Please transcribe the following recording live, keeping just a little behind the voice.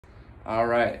All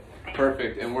right,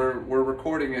 perfect. And we're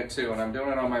recording it too, and I'm doing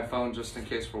it on my phone just in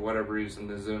case for whatever reason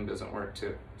the Zoom doesn't work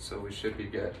too. So we should be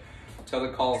good till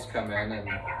the calls come in, and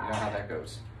you know how that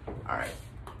goes. All right.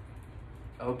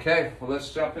 Okay, well,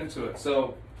 let's jump into it.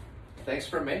 So thanks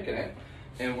for making it.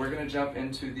 And we're gonna jump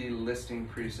into the listing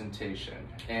presentation.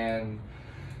 And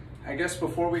I guess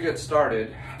before we get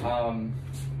started,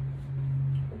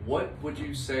 what would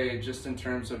you say, just in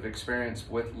terms of experience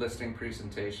with listing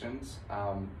presentations,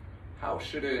 how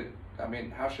should it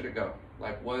go?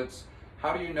 Like,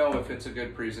 how do you know if it's a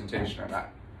good presentation or not?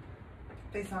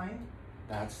 They sign.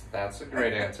 That's a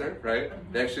great answer, right?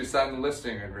 They actually signed the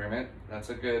listing agreement. That's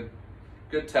a good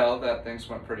tell that things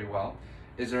went pretty well.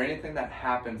 Is there anything that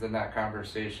happens in that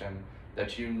conversation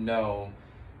that you know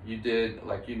you did,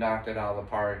 like you knocked it out of the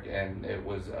park and it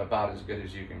was about as good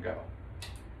as you can go?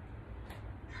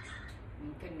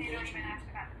 Good engagement.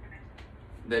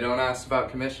 They don't ask about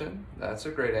commission? That's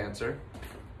a great answer.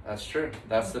 That's true.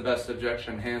 That's the best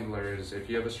objection handler, is if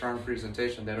you have a strong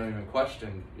presentation, they don't even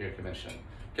question your commission.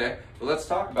 Okay, well, let's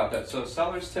talk about that. So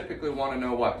sellers typically want to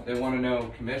know what? They want to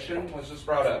know commission was just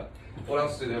brought up. What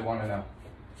else do they want to know?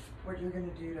 What you're going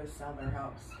to do to sell their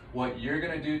house. What you're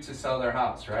going to do to sell their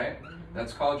house, right? Mm-hmm.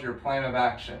 That's called your plan of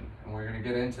action, and we're going to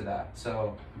get into that.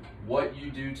 So what you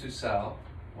do to sell,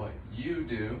 what you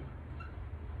do,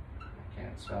 I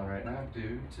can't spell right now,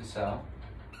 do to sell,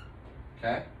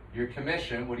 okay? Your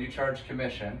commission, what do you charge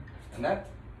commission? And that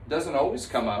doesn't always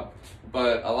come up,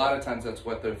 but a lot of times that's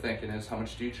what they're thinking is, how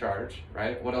much do you charge,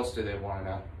 right? What else do they want to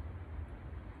know?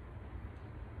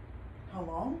 How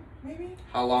long, maybe?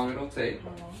 How long it'll take. How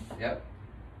long? Yep.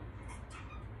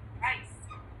 Price.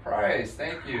 Price,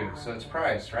 thank you. So it's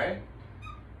price, right?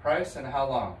 Price and how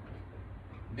long.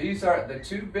 These are the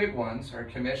two big ones, are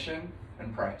commission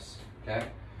and price, okay?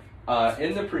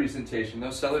 In the presentation,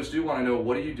 those sellers do want to know,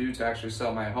 what do you do to actually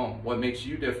sell my home? What makes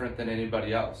you different than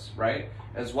anybody else, right?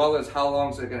 As well as how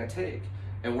long is it going to take?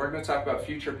 And we're going to talk about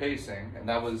future pacing, and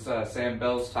that was Sam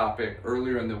Bell's topic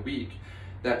earlier in the week,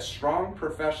 that strong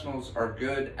professionals are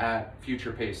good at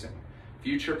future pacing.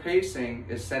 Future pacing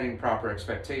is setting proper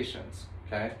expectations,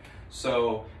 okay?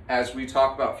 So as we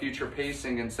talk about future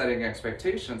pacing and setting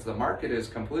expectations, the market is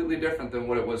completely different than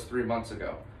what it was 3 months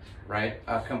ago, right?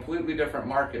 A completely different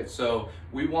market. So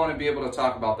we want to be able to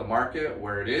talk about the market,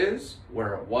 where it is,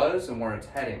 where it was, and where it's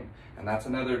heading. And that's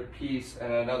another piece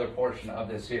and another portion of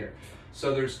this here.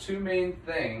 So there's two main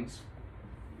things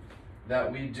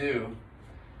that we do.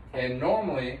 And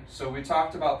normally, so we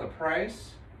talked about the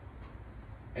price,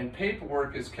 and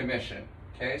paperwork is commission,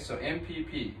 okay? So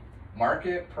MPP,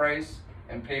 market, price,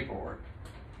 and paperwork.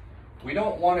 We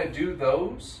don't want to do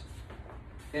those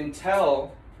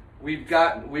until we've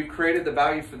created the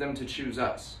value for them to choose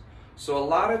us. So a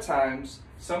lot of times,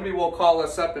 somebody will call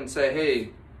us up and say,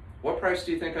 hey, what price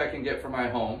do you think I can get for my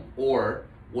home? Or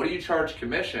what do you charge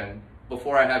commission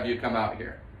before I have you come out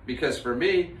here? Because for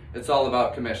me, it's all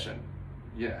about commission.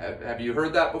 Yeah, have you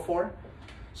heard that before?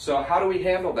 So how do we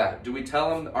handle that? Do we tell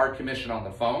them our commission on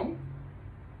the phone?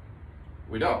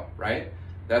 We don't, right?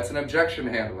 That's an objection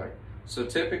handler. So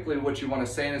typically what you want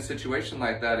to say in a situation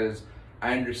like that is,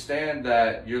 I understand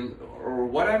that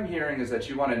what I'm hearing is that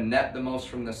you want to net the most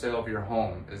from the sale of your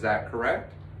home. Is that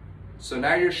correct? So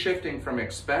now you're shifting from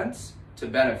expense to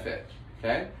benefit,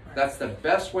 okay? That's the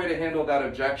best way to handle that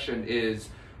objection. Is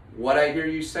what I hear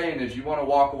you saying is you want to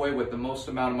walk away with the most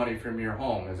amount of money from your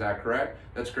home. Is that correct?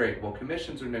 That's great. Well,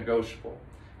 commissions are negotiable.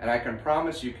 And I can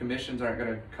promise you commissions aren't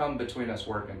going to come between us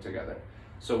working together.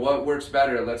 So what works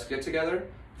better? Let's get together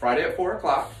Friday at 4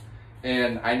 o'clock.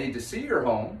 And I need to see your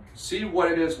home, see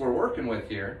what it is we're working with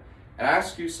here, and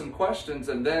ask you some questions.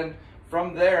 And then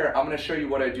from there, I'm going to show you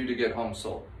what I do to get home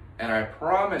sold. And I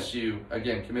promise you,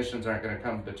 again, commissions aren't going to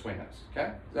come between us.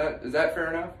 Okay? Is that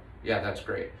fair enough? Yeah, that's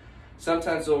great.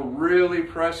 Sometimes they'll really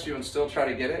press you and still try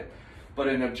to get it. But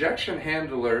an objection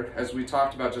handler, as we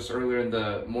talked about just earlier in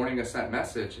the morning assent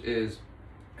message, is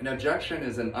an objection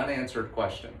is an unanswered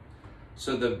question.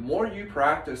 So the more you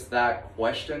practice that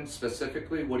question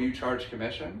specifically, what do you charge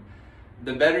commission,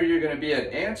 the better you're going to be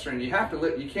at answering. You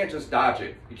can't just dodge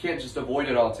it. You can't just avoid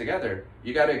it altogether.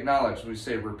 You got to acknowledge. We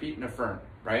say repeat and affirm,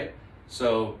 right?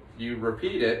 So you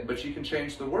repeat it, but you can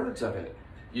change the words of it.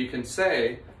 You can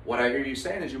say, what I hear you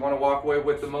saying is you want to walk away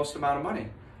with the most amount of money.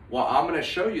 Well, I'm going to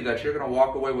show you that you're going to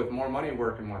walk away with more money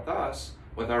working with us,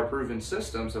 with our proven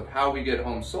systems of how we get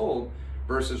homes sold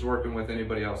versus working with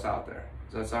anybody else out there.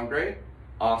 Does that sound great?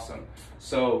 Awesome.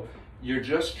 So you're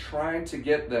just trying to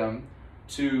get them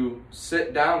to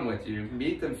sit down with you,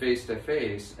 meet them face to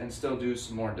face, and still do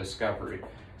some more discovery.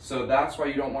 So that's why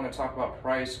you don't want to talk about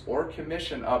price or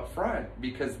commission up front,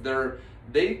 because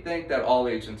They think that all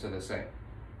agents are the same.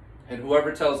 And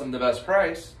whoever tells them the best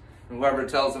price, and whoever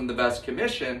tells them the best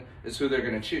commission is who they're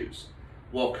going to choose.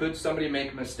 Well, could somebody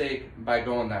make a mistake by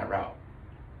going that route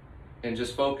and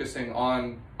just focusing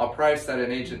on a price that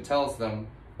an agent tells them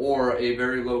or a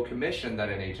very low commission that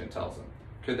an agent tells them?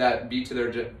 Could that be to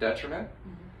their detriment?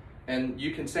 And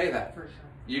you can say that. For sure.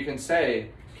 You can say,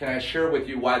 can I share with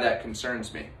you why that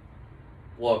concerns me?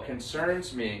 Well, it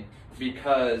concerns me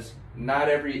because not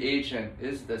every agent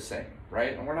is the same,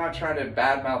 right? And we're not trying to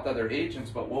badmouth other agents,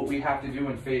 but what we have to do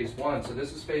in phase one, so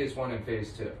this is phase one and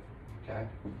phase two, okay?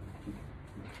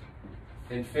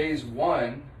 In phase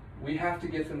one, we have to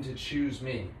get them to choose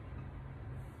me.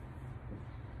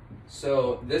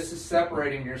 So this is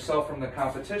separating yourself from the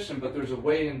competition, but there's a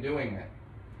way in doing it.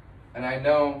 And I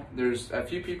know there's a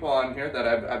few people on here that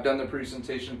I've done the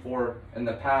presentation for in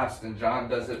the past, and John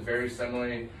does it very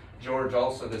similarly. George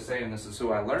also the same. This is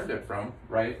who I learned it from,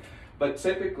 right? But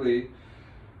typically,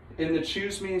 in the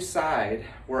Choose Me side,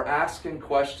 we're asking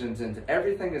questions, and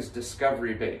everything is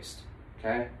discovery based.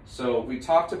 Okay? So we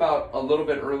talked about a little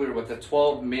bit earlier with the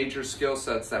 12 major skill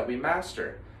sets that we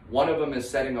master. One of them is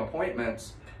setting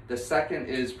appointments. The second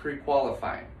is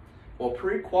pre-qualifying. Well,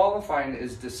 pre-qualifying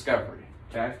is discovery.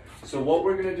 Okay? So what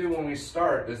we're going to do when we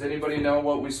start, does anybody know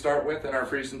what we start with in our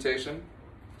presentation?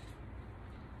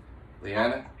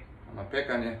 Leanna, I'm going to pick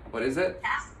on you. What is it?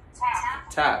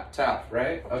 Tap,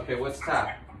 right? Okay, what's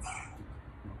tap?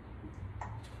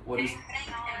 What is?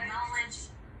 Acknowledge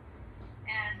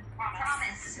and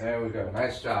promise. There we go.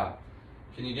 Nice job.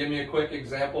 Can you give me a quick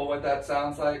example of what that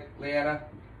sounds like, Leanna?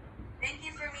 Thank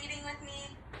you for meeting with me.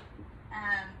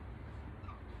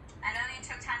 I know you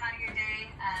took time out of your day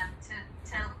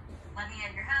to let me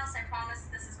at your house. I promise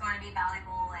this is going to be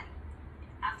valuable, and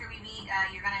after we meet,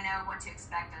 you're going to know what to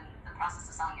expect in the process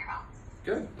of selling your home.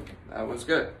 Good. That was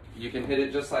good. You can hit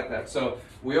it just like that. So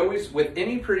we always, with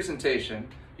any presentation,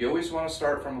 you always want to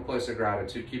start from a place of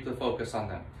gratitude. Keep the focus on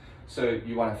them. So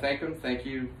you want to thank them. Thank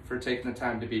you for taking the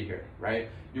time to be here, right?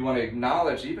 You want to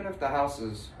acknowledge, even if the house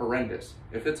is horrendous.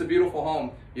 If it's a beautiful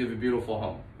home, you have a beautiful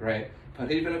home, right?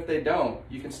 But even if they don't,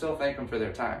 you can still thank them for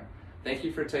their time. Thank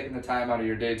you for taking the time out of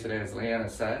your day today, as Leanna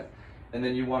said. And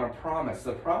then you want to promise.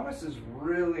 The promise is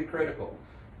really critical.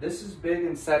 This is big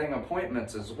in setting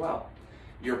appointments as well.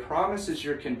 Your promise is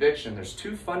your conviction. There's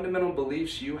two fundamental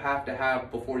beliefs you have to have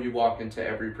before you walk into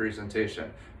every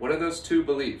presentation. What are those two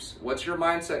beliefs? What's your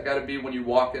mindset got to be when you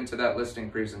walk into that listing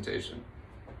presentation?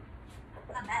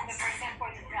 The best person for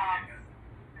the job.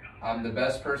 I'm the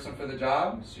best person for the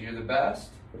job, so you're the best,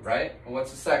 right? And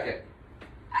what's the second?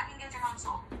 I can get your home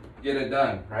sold. Get it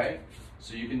done, right?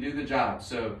 So you can do the job.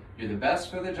 So you're the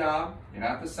best for the job. You're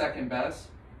not the second best.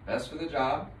 Best for the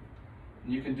job.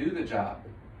 And you can do the job,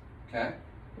 okay?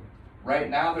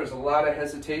 Right now, there's a lot of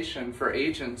hesitation for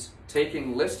agents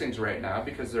taking listings right now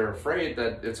because they're afraid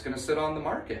that it's going to sit on the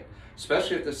market,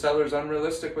 especially if the seller's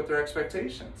unrealistic with their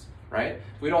expectations, right?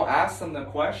 If we don't ask them the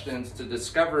questions to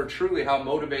discover truly how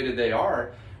motivated they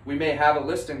are, we may have a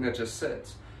listing that just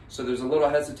sits. So there's a little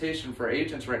hesitation for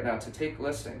agents right now to take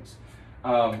listings,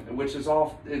 which is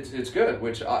it's good,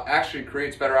 which actually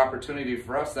creates better opportunity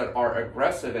for us that are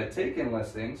aggressive at taking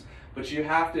listings, but you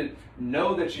have to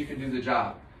know that you can do the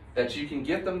job, that you can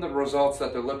get them the results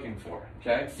that they're looking for,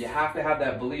 okay? You have to have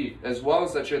that belief, as well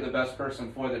as that you're the best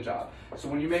person for the job. So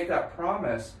when you make that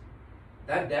promise,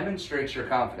 that demonstrates your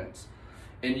confidence.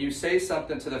 And you say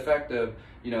something to the effect of,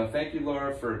 thank you,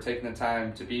 Laura, for taking the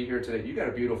time to be here today. You got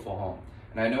a beautiful home.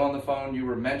 And I know on the phone you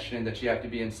were mentioning that you have to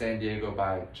be in San Diego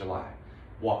by July.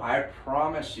 Well, I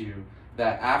promise you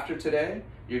that after today,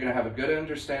 you're gonna have a good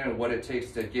understanding of what it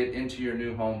takes to get into your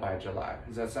new home by July.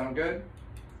 Does that sound good?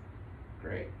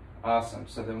 Great. Awesome.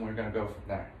 So then we're going to go from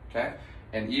there, okay?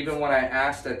 And even when I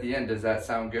asked at the end, does that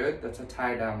sound good? That's a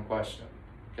tie-down question,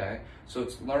 okay? So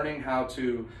it's learning how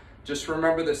to just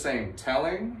remember the same.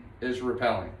 Telling is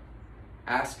repelling.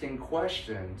 Asking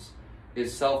questions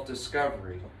is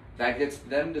self-discovery. That gets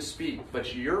them to speak,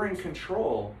 but you're in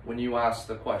control when you ask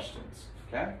the questions,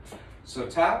 okay? So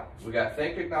tap, we got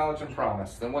thank, acknowledge, and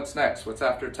promise. Then what's next? What's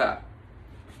after tap?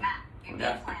 Matt, your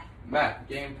game plan. Matt,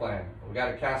 game plan. We got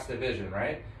to cast a vision,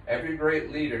 right? Every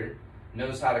great leader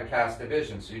knows how to cast a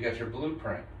vision. So you got your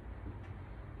blueprint.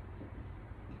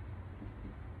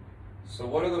 So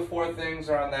what are the 4 things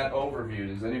on that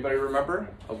overview? Does anybody remember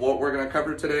of what we're going to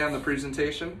cover today on the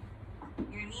presentation?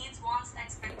 Your needs, wants,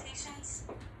 expectations.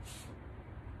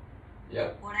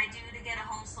 Yep. What I do to get a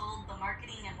home sold, the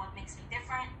marketing and what makes me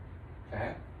different.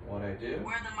 Okay. What I do.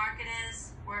 Where the market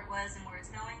is, where it was, and where it's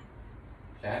going.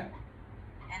 Okay.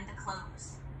 And the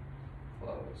close.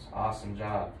 Close. Awesome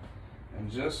job.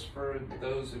 And just for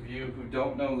those of you who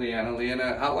don't know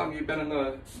Leanna, how long have you been in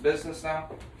the business now?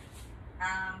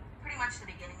 Pretty much the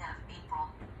beginning of April.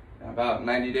 About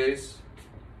 90 days?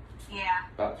 Yeah.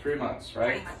 About 3 months,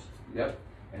 right? Pretty much. Yep.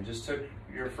 And just took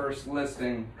your first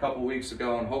listing a couple weeks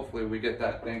ago, and hopefully we get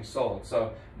that thing sold.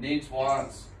 So needs,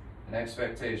 wants, and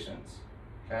expectations.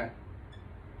 Okay?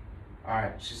 All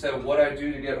right. She said, what I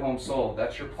do to get home sold.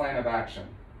 That's your plan of action.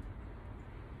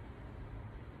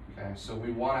 Okay, so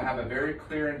we want to have a very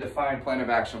clear and defined plan of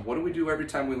action. What do we do every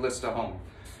time we list a home?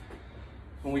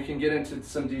 And we can get into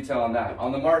some detail on that.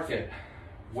 On the market,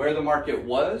 where the market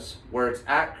was, where it's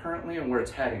at currently, and where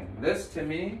it's heading. This, to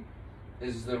me,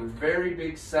 is the very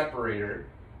big separator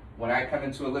when I come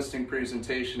into a listing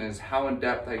presentation, is how in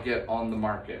depth I get on the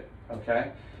market,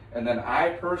 okay? And then I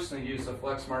personally use the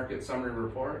Flex Market Summary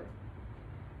Report.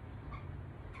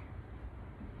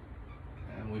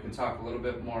 And we can talk a little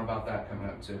bit more about that coming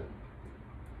up too.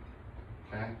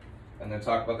 Okay? And then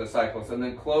talk about the cycles. And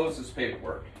then close is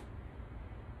paperwork.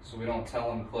 So we don't tell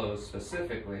them close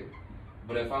specifically.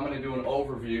 But if I'm going to do an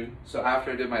overview, so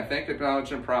after I did my thank,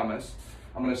 acknowledge, and promise,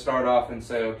 I'm going to start off and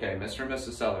say, okay, Mr. and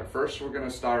Mrs. Seller, first we're going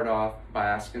to start off by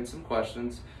asking some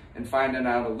questions and finding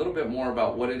out a little bit more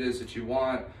about what it is that you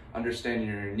want, understanding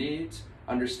your needs,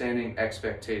 understanding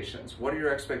expectations. What are your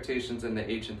expectations in the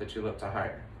agent that you look to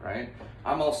hire, right?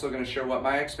 I'm also going to share what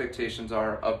my expectations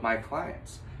are of my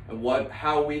clients and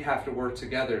how we have to work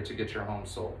together to get your home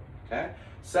sold, okay?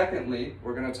 Secondly,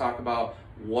 we're going to talk about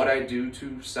what I do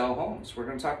to sell homes. We're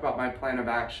going to talk about my plan of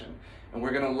action. And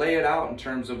we're going to lay it out in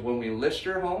terms of when we list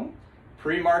your home,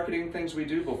 pre-marketing things we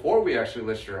do before we actually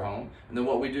list your home, and then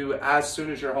what we do as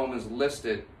soon as your home is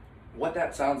listed, what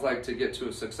that sounds like to get to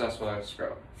a successful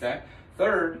escrow, okay?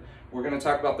 Third, we're going to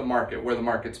talk about the market, where the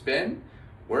market's been,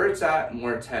 where it's at, and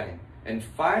where it's heading. And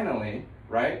finally,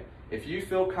 right, if you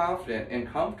feel confident and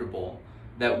comfortable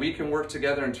that we can work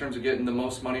together in terms of getting the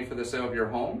most money for the sale of your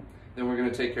home, then we're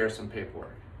going to take care of some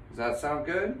paperwork. Does that sound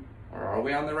good? Or are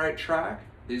we on the right track?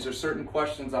 These are certain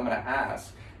questions I'm going to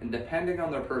ask, and depending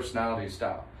on their personality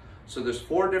style. So there's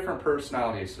 4 different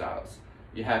personality styles.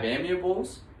 You have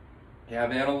amiables, you have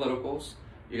analyticals,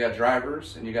 you got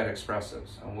drivers, and you got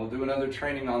expressives. And we'll do another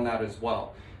training on that as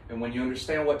well. And when you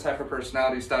understand what type of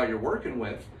personality style you're working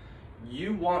with,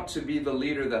 you want to be the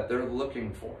leader that they're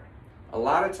looking for. A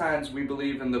lot of times we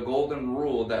believe in the golden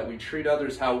rule that we treat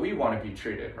others how we want to be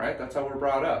treated, right? That's how we're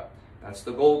brought up. That's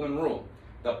the golden rule.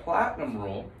 The platinum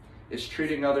rule is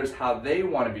treating others how they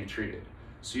want to be treated.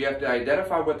 So you have to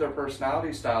identify what their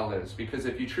personality style is, because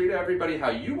if you treat everybody how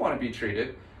you want to be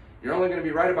treated, you're only going to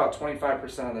be right about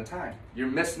 25% of the time. You're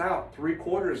missing out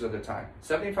 3/4 of the time.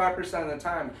 75% of the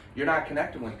time, you're not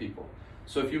connecting with people.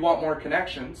 So if you want more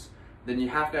connections, then you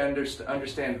have to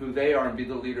understand who they are and be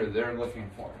the leader they're looking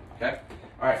for, okay?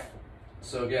 All right,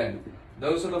 so again,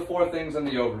 those are the 4 things in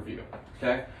the overview,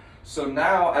 okay? So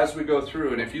now as we go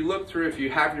through, and if you look through, if you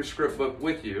have your script book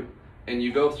with you, and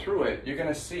you go through it, you're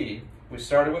gonna see, we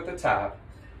started with the tab,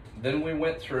 then we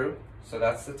went through, so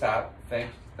that's the tab.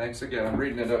 Thanks again, I'm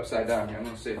reading it upside down here. I'm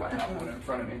gonna see if I have one in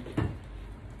front of me.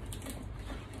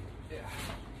 Yeah.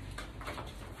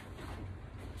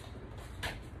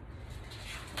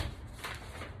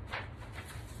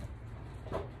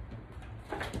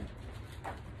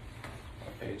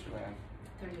 What page are we on?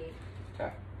 38.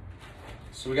 Okay.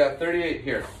 So we got 38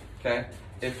 here, okay?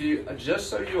 If you, just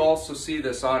so you also see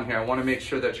this on here, I want to make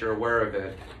sure that you're aware of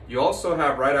it. You also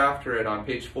have right after it on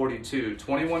page 42,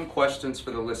 21 questions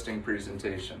for the listing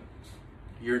presentation.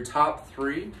 Your top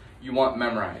 3 you want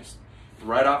memorized.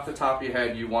 Right off the top of your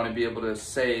head, you want to be able to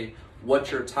say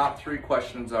what your top 3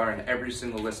 questions are in every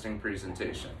single listing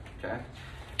presentation, okay?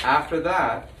 After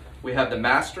that, we have the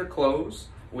master close.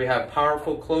 We have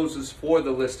powerful closes for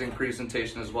the listing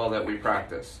presentation as well that we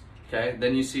practice, okay?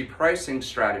 Then you see pricing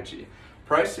strategy.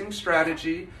 Pricing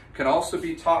strategy can also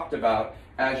be talked about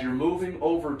as you're moving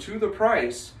over to the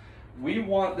price. We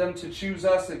want them to choose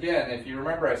us again. If you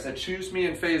remember, I said choose me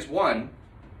in phase 1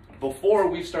 before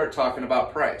we start talking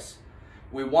about price.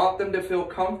 We want them to feel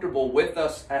comfortable with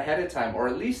us ahead of time, or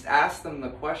at least ask them the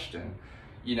question,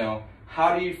 you know,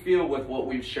 how do you feel with what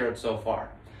we've shared so far?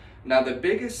 Now, the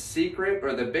biggest secret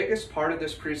or the biggest part of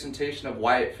this presentation of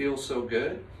why it feels so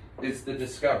good is the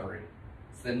discovery.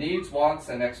 The needs, wants,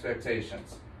 and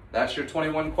expectations. That's your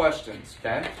 21 questions,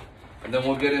 okay? And then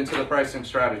we'll get into the pricing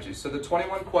strategy. So the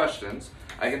 21 questions,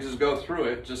 I can just go through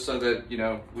it just so that, you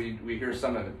know, we hear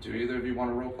some of it. Do either of you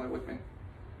want to role play with me?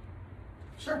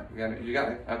 Sure. You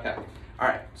got it? Okay. All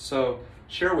right, so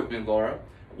share with me, Laura,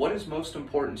 what is most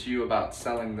important to you about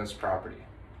selling this property?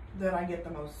 That I get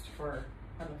the most for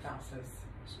and the fastest.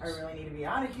 I really need to be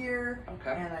out of here.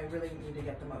 Okay. And I really need to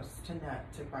get the most to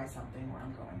net to buy something where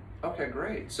I'm going. Okay,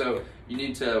 great. So you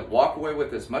need to walk away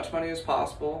with as much money as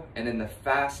possible and in the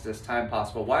fastest time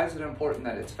possible. Why is it important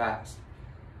that it's fast?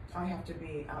 I have to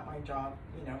be at my job,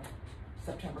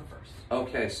 September 1st.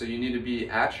 Okay, so you need to be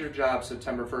at your job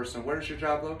September 1st. And where's your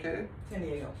job located? San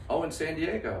Diego. Oh, in San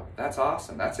Diego. That's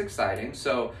awesome. That's exciting.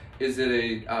 So is it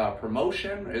a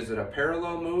promotion? Is it a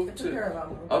parallel move? It's a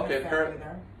parallel move. Okay, I have family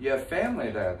there. You have family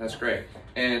there. That's great.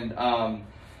 And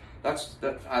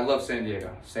I love San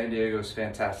Diego. San Diego is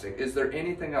fantastic. Is there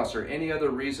anything else or any other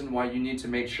reason why you need to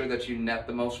make sure that you net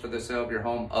the most for the sale of your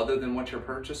home other than what you're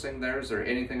purchasing there? Is there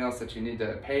anything else that you need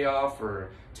to pay off or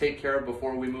take care of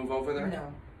before we move over there?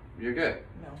 No. You're good.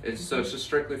 No. So it's just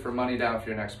strictly for money down for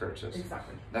your next purchase.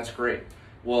 Exactly. That's great.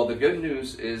 Well, the good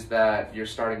news is that you're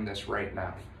starting this right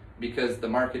now because the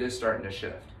market is starting to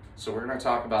shift. So we're going to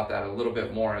talk about that a little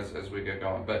bit more as we get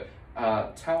going. But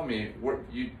tell me,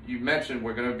 you mentioned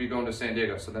we're going to be going to San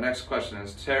Diego. So the next question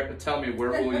is, tell me where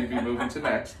will you be moving to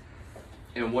next,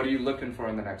 and what are you looking for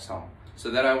in the next home? So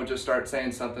then I would just start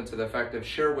saying something to the effect of,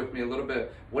 share with me a little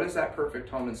bit, what does that perfect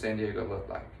home in San Diego look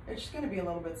like? It's just going to be a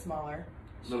little bit smaller.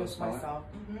 A little just smaller? myself.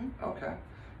 Mm-hmm. Okay.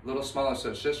 A little smaller, so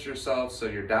it's just yourself, so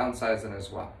you're downsizing as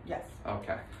well. Yes.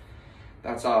 Okay.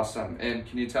 That's awesome. And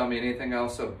can you tell me anything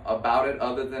else about it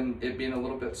other than it being a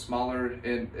little bit smaller?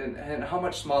 And how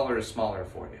much smaller is smaller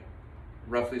for you?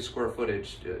 Roughly square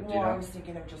footage, do you know? I was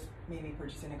thinking of just maybe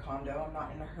purchasing a condo. I'm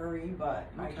not in a hurry, but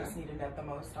Okay. I just need to net the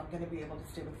most. I'm going to be able to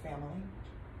stay with family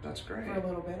That's great. for a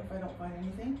little bit if I don't find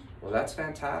anything. Well, that's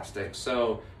fantastic.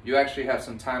 So you actually have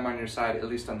some time on your side, at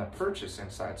least on the purchasing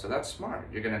side. So that's smart.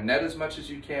 You're going to net as much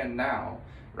as you can now,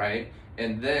 right?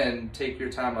 And then take your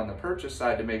time on the purchase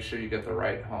side to make sure you get the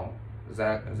right home. Is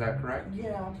that correct?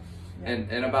 Yeah.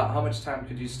 And about how much time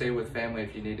could you stay with family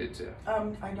if you needed to? I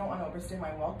don't want to overstay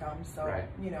my welcome, so Right.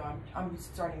 I'm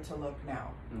starting to look now.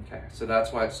 Okay, so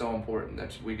that's why it's so important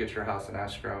that we get your house in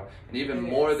escrow. And even It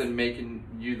more is. than making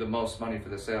you the most money for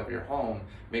the sale of your home,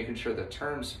 making sure the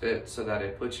terms fit so that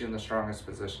it puts you in the strongest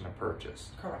position to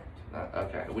purchase. Correct.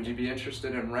 Okay, would you be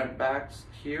interested in rent backs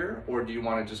here, or do you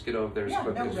want to just get over there as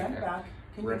quickly as you rent can? back.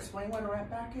 Can you Rent- explain what a rent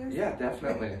back is? Yeah,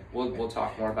 definitely. We'll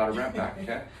talk more about a rent back,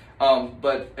 okay?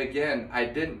 But again,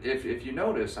 if you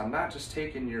notice, I'm not just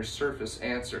taking your surface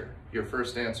answer, your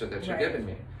first answer that you're Right. giving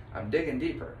me. I'm digging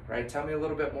deeper, right? Tell me a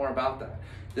little bit more about that.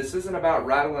 This isn't about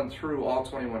rattling through all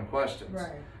 21 questions.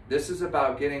 Right. This is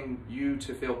about getting you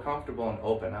to feel comfortable and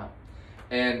open up.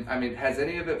 And I mean, has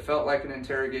any of it felt like an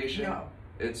interrogation? No.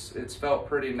 It's felt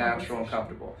pretty natural and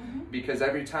comfortable because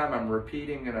every time I'm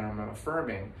repeating and I'm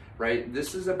affirming, right?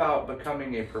 This is about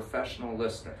becoming a professional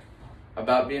listener,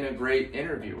 about being a great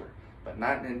interviewer, but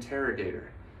not an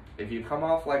interrogator. If you come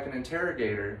off like an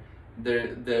interrogator,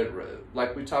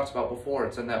 like we talked about before,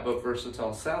 it's in that book,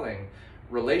 Versatile Selling,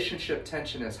 relationship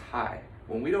tension is high.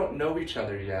 When we don't know each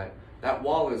other yet, that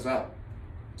wall is up.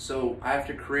 So I have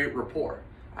to create rapport.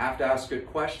 I have to ask good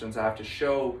questions. I have to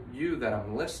show you that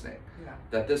I'm listening. Yeah.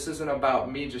 That this isn't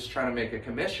about me just trying to make a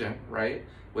commission, right?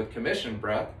 With commission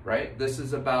breath, right? This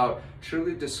is about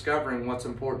truly discovering what's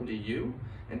important to you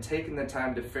and taking the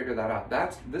time to figure that out.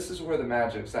 This is where the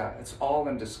magic's at. It's all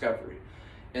in discovery.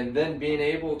 And then being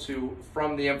able to,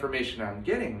 from the information I'm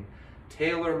getting,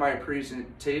 tailor my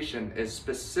presentation as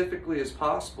specifically as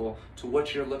possible to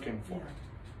what you're looking for. Yeah.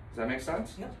 Does that make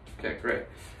sense? Yep. Okay, great.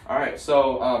 All right,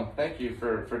 so thank you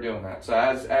for doing that. So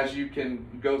as you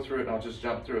can go through it, and I'll just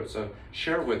jump through it. So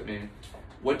share with me,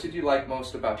 what did you like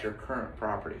most about your current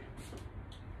property?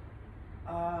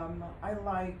 I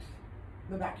liked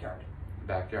the backyard.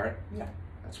 Backyard? Yeah.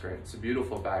 That's great. It's a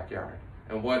beautiful backyard.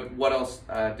 And what else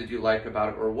did you like about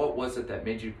it, or what was it that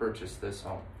made you purchase this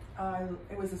home?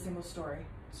 It was a single story.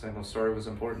 Single story was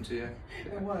important to you?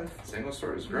 It was. Single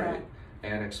story is great. Yeah.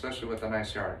 And especially with a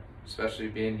nice yard, especially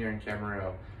being here in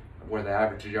Camarillo, where the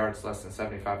average yard's less than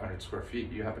 7,500 square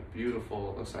feet. You have a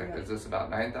beautiful, it looks like, Yeah. is this about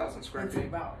 9,000 square It's feet?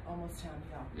 about almost 10,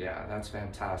 yeah. Yeah, that's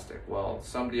fantastic. Well,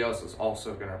 somebody else is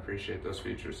also going to appreciate those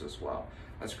features as well.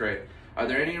 That's great. Are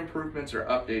there any improvements or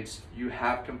updates you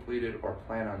have completed or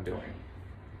plan on doing?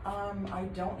 I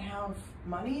don't have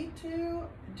money to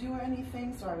do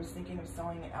anything, so I was thinking of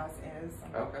selling it as is.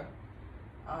 Okay.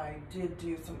 I did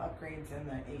do some upgrades in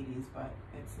the 80s, but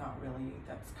it's not really,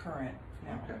 that's current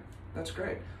now. Okay, that's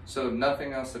great. So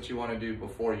nothing else that you want to do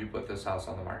before you put this house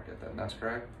on the market then, that's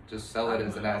correct? Just sell it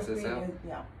as an as-is sale?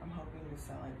 Yeah, I'm hoping to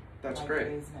sell it. That's like great.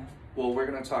 it is now. Well, we're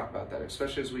going to talk about that,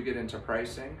 especially as we get into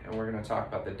pricing, and we're going to talk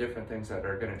about the different things that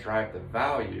are going to drive the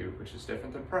value, which is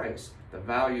different than price. The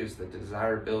value is the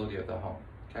desirability of the home,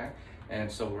 okay?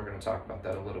 And so we're going to talk about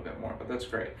that a little bit more, but that's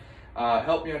great.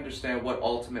 help me understand what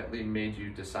ultimately made you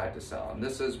decide to sell. And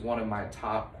this is one of my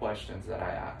top questions that I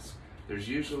ask. There's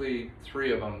usually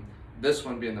 3 of them, this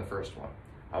one being the first one.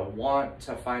 I want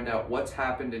to find out what's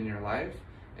happened in your life,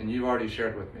 and you've already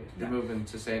shared with me. You're moving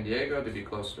to San Diego to be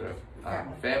close to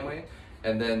family,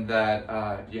 and then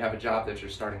that you have a job that you're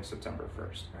starting September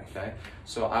 1st, okay?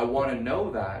 So I want to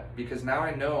know that, because now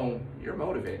I know you're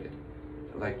motivated.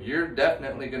 Like, you're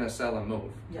definitely going to sell and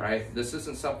move, right? This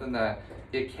isn't something that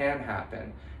it can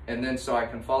happen. And then so I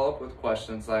can follow up with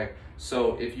questions like,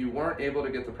 so if you weren't able to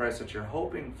get the price that you're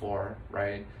hoping for,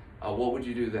 right, what would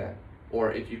you do then?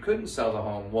 Or if you couldn't sell the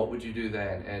home, what would you do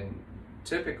then? And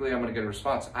typically I'm going to get a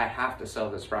response, I have to sell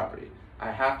this property.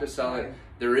 I have to sell it.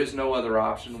 There is no other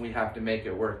option. We have to make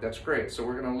it work. That's great. So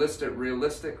we're going to list it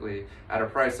realistically at a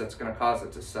price that's going to cause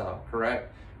it to sell,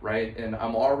 correct? Right? And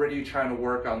I'm already trying to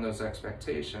work on those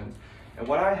expectations. And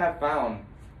what I have found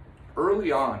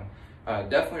early on,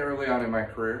 definitely early on in my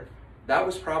career, that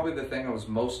was probably the thing I was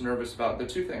most nervous about. The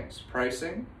 2 things,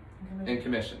 pricing and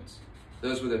commissions.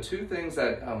 Those were the 2 things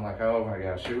that I'm like, oh my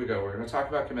gosh, here we go. We're going to talk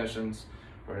about commissions.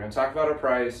 We're going to talk about a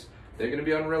price. They're going to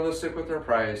be unrealistic with their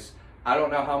price. I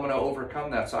don't know how I'm going to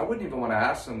overcome that. So I wouldn't even want to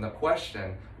ask them the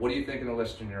question, what are you thinking of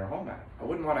listing your home at? I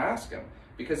wouldn't want to ask them,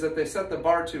 because if they set the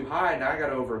bar too high, now I got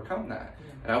to overcome that.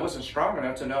 And I wasn't strong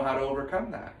enough to know how to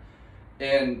overcome that.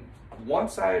 And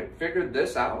once I figured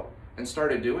this out and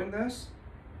started doing this,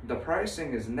 the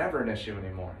pricing is never an issue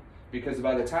anymore. Because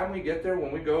by the time we get there,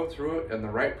 when we go through it in the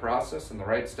right process and the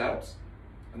right steps,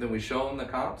 and then we show them the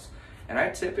comps, and I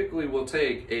typically will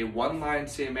take a 1-line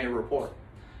CMA report.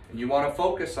 And you want to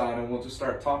focus on, and we'll just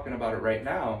start talking about it right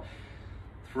now,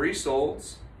 3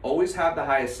 solds always have the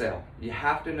highest sale. You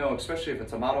have to know, especially if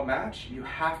it's a model match, you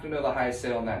have to know the highest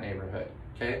sale in that neighborhood,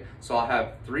 okay? So I'll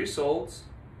have 3 solds,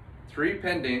 3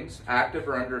 pendings, active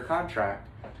or under contract,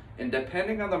 and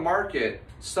depending on the market,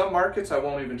 some markets I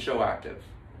won't even show active.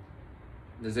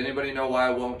 Does anybody know why I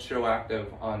won't show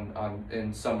active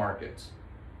in some markets?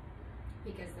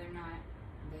 Because they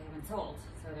haven't sold,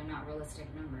 so they're not realistic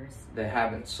numbers. They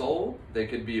haven't sold, they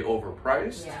could be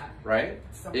overpriced, right?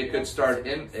 It could start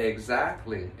in,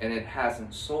 exactly, and it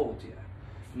hasn't sold yet.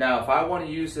 Now, if I want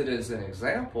to use it as an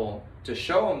example to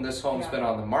show them this home's been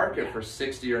on the market for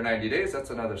 60 or 90 days,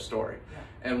 that's another story.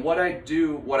 And what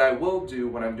I will do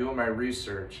when I'm doing my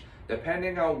research,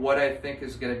 depending on what I think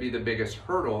is going to be the biggest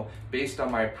hurdle based on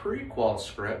my pre-qual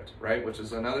script, right, which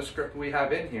is another script we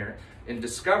have in here, in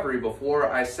discovery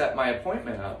before I set my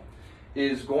appointment up,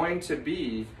 is going to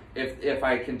be, if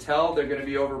I can tell they're going to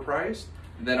be overpriced,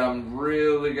 then I'm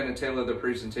really going to tailor the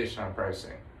presentation on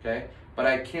pricing, okay? But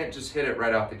I can't just hit it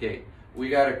right out the gate. We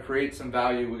got to create some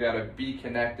value. We got to be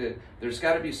connected. There's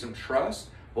got to be some trust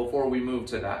before we move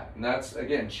to that. And that's,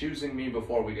 again, choosing me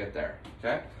before we get there,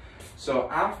 okay? So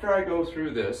after I go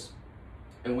through this,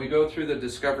 and we go through the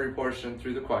discovery portion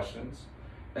through the questions,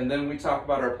 and then we talk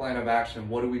about our plan of action,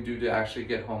 what do we do to actually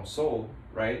get homes sold,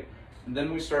 right? And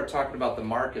then we start talking about the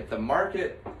market. The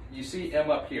market, you see M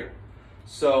up here.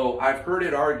 So I've heard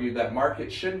it argued that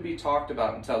market shouldn't be talked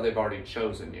about until they've already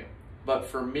chosen you. But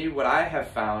for me, what I have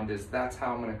found is that's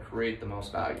how I'm going to create the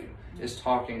most value, is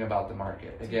talking about the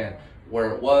market. Again,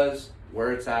 where it was,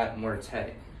 where it's at, and where it's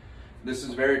heading. This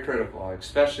is very critical,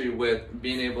 especially with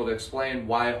being able to explain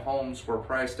why homes were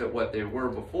priced at what they were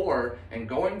before and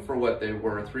going for what they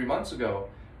were 3 months ago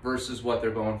versus what they're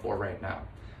going for right now.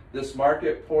 This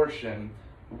market portion,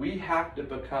 we have to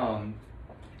become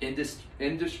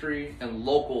industry and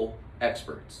local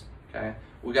experts, okay?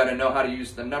 We got to know how to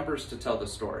use the numbers to tell the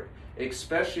story,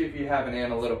 especially if you have an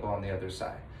analytical on the other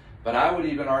side. But I would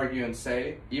even argue and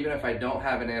say, even if I don't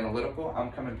have an analytical,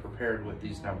 I'm coming prepared with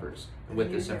these numbers,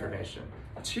 with this information.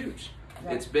 It's huge.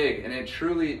 It's big. And it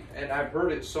truly, and I've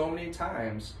heard it so many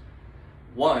times,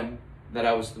 one, that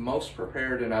I was the most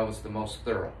prepared and I was the most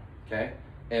thorough, okay?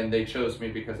 And they chose me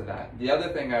because of that. The other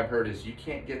thing I've heard is you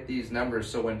can't get these numbers.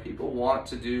 So when people want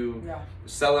to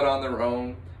sell it on their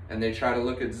own, and they try to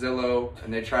look at Zillow,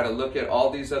 and they try to look at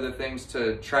all these other things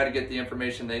to try to get the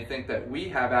information they think that we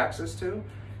have access to,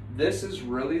 this is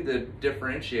really the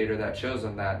differentiator that shows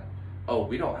them that, oh,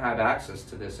 we don't have access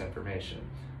to this information.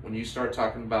 When you start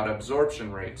talking about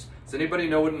absorption rates, does anybody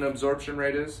know what an absorption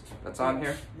rate is that's on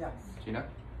here? Yes. Do you know?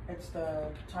 It's the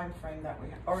time frame that we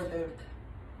have, or the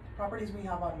properties we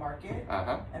have on market,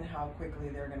 and how quickly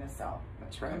they're going to sell.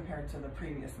 That's right. Compared to the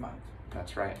previous month.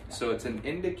 That's right. So it's an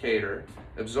indicator.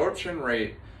 Absorption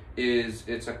rate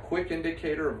it's a quick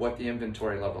indicator of what the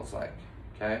inventory level's like.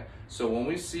 Okay, so when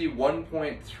we see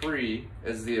 1.3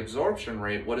 as the absorption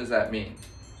rate, what does that mean?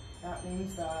 That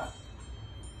means that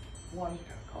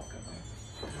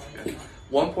Okay.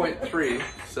 1.3.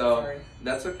 So Sorry.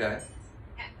 that's okay.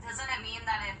 Doesn't it mean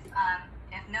that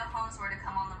if no homes were to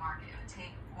come on the market, it would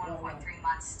take 1.3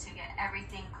 months to get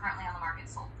everything currently on the market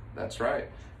sold? That's right.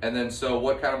 And then, so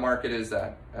what kind of market is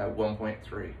that at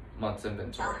 1.3 months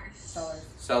inventory?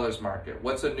 Seller's market.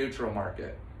 What's a neutral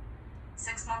market?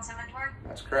 6 months inventory?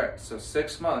 That's correct. So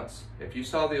 6 months, if you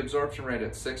saw the absorption rate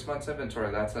at 6 months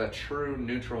inventory, that's a true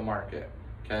neutral market,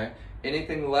 okay?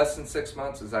 Anything less than 6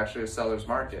 months is actually a seller's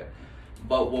market.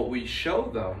 But what we show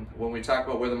them when we talk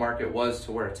about where the market was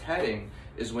to where it's heading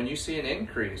is when you see an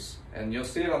increase, and you'll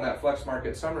see it on that Flex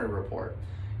Market Summary Report,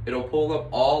 it'll pull up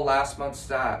all last month's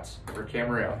stats for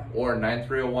Camarillo, or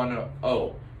 93010,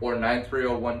 or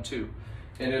 93012.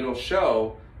 And it'll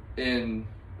show in,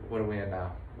 what are we in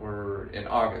now? We're in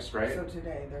August, right? So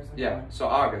today there's a Yeah, so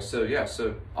August. So yeah,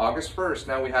 so August 1st,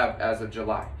 now we have as of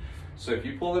July. So if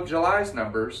you pull up July's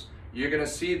numbers, you're gonna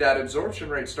see that absorption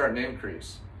rate starting to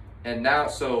increase. And now,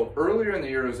 so earlier in the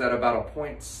year it was at about a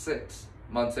 0.6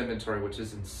 months inventory, which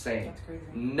is insane. That's crazy.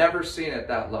 Never seen it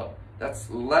that low.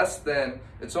 That's less than,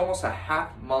 it's almost a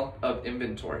half month of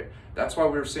inventory. That's why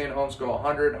we were seeing homes go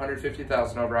 100,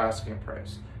 150,000 over asking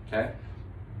price, okay?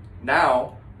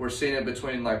 Now, we're seeing it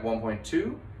between like 1.2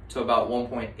 to about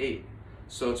 1.8.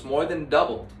 So it's more than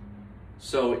doubled.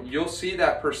 So you'll see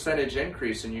that percentage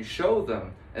increase and you show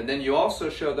them, and then you also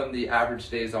show them the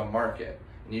average days on market.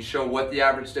 And you show what the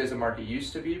average days on market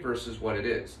used to be versus what it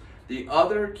is. The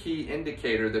other key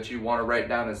indicator that you want to write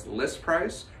down is list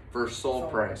price versus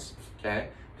sold price, okay?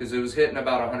 Because it was hitting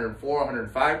about 104,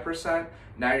 105%.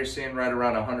 Now you're seeing right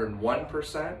around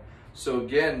 101%. So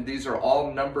again, these are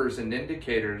all numbers and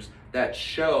indicators that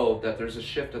show that there's a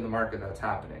shift in the market that's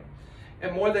happening.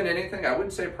 And more than anything, I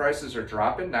wouldn't say prices are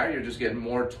dropping. Now you're just getting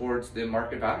more towards the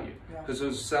market value because it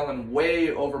was selling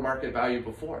way over market value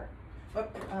before.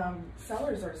 But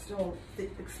sellers are still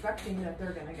expecting that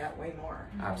they're going to get way more.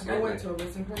 Absolutely. I went to a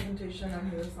listing presentation and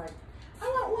he was like, I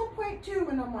want 1.2,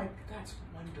 and I'm like, that's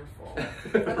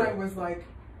wonderful. And I was like,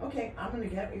 okay, I'm going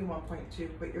to get you 1.2,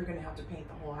 but you're going to have to paint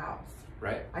the whole house.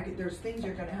 Right. There's things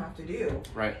you're going to have to do.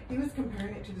 Right. He was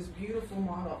comparing it to this beautiful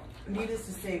model. Needless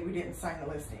to say, we didn't sign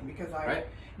the listing because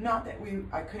not that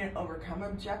I couldn't overcome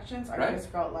objections. I just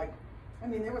felt like, I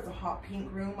mean, there was a hot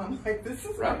pink room. I'm like, this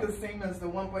is not the same as the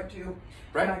 1.2.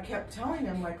 Right. And I kept telling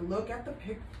him, like, look at the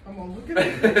pic. I'm going to look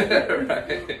at the picture.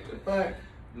 Right. But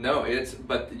no,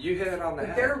 but you hit it on the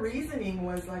head. Their reasoning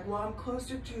was like, well, I'm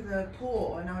closer to the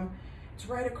pool and it's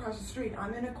right across the street.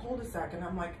 I'm in a cul-de-sac. And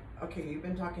I'm like, okay, you've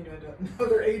been talking to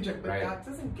another agent, but that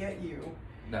doesn't get you.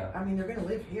 No. I mean, they're going to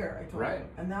live here, I told him.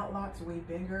 And that lot's way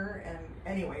bigger. And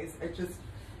anyways, it's just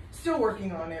still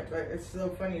working on it, but it's so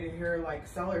funny to hear like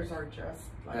sellers are just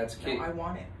like, that's key. No, I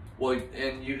want it. Well,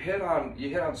 and you hit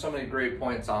on so many great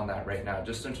points on that right now,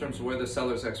 just in terms of where the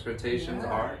seller's expectations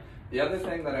are. The other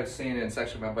thing that I've seen in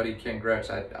section, my buddy Ken Gretsch,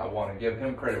 I want to give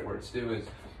him credit where it's due, is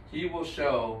he will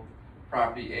show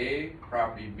property A,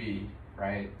 property B,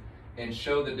 right? And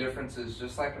show the differences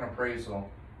just like an appraisal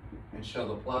and show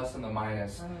the plus and the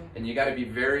minus. And you got to be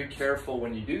very careful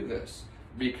when you do this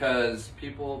because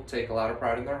people take a lot of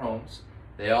pride in their homes.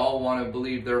 They all want to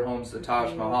believe their home's the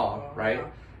Taj Mahal, right?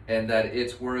 And that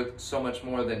it's worth so much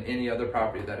more than any other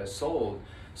property that is sold.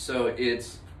 So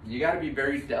you got to be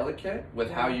very delicate with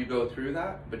how you go through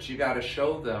that, but you got to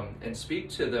show them and speak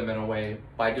to them in a way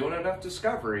by doing enough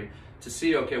discovery to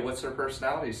see, okay, what's their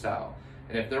personality style?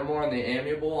 And if they're more on the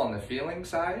amiable, on the feeling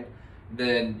side,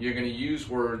 then you're going to use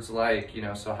words like,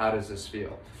 so how does this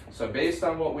feel? So based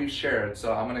on what we've shared,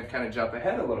 so I'm going to kind of jump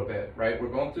ahead a little bit, right? We're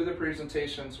going through the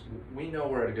presentations. We know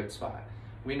we're at a good spot.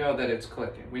 We know that it's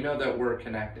clicking. We know that we're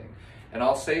connecting. And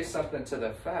I'll say something to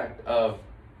the effect of,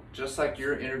 just like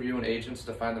you're interviewing agents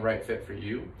to find the right fit for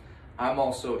you, I'm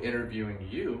also interviewing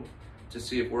you to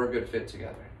see if we're a good fit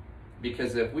together.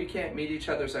 Because if we can't meet each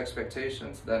other's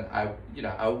expectations, then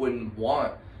I wouldn't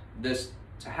want this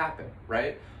to happen,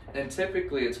 right? And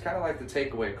typically it's kind of like the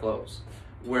takeaway close,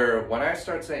 where when I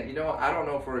start saying, I don't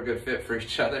know if we're a good fit for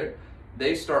each other,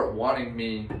 they start wanting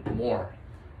me more.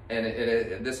 And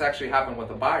this actually happened with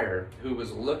a buyer who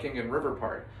was looking in River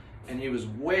Park, and he was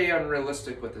way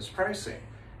unrealistic with his pricing.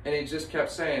 And he just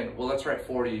kept saying, well, let's write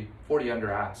 40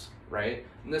 under ask, right?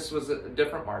 And this was a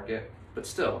different market, but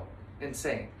still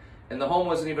insane. And the home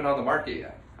wasn't even on the market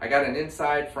yet. I got an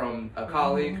insight from a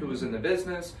colleague who was in the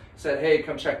business, said, hey,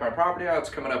 come check my property out. It's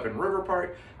coming up in River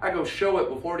Park. I go show it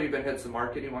before it even hits the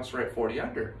market. He wants to write 40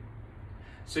 under.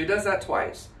 So he does that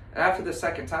twice. And after the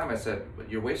second time, I said, but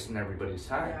you're wasting everybody's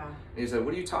time. Yeah. And he said,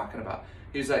 what are you talking about?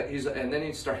 And then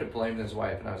he started blaming his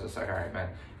wife. And I was just like, all right, man,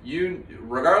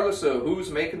 regardless of who's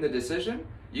making the decision,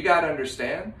 you got to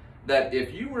understand that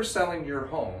if you were selling your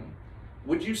home,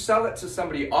 would you sell it to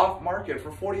somebody off market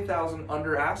for $40,000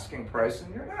 under asking price?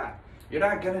 And you're not. You're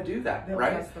not going to do that, They'll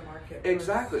right? test the market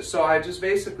Exactly. first. So I just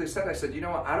basically said, I said, you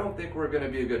know what? I don't think we're going to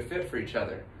be a good fit for each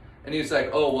other. And he's like,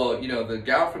 oh, well, you know, the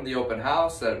gal from the open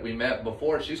house that we met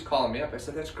before, she's calling me up. I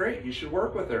said, that's great. You should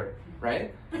work with her,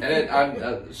 right? And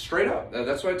I'm straight up.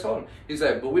 That's what I told him. He's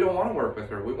like, but we don't want to work with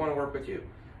her. We want to work with you.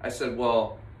 I said,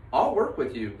 well, I'll work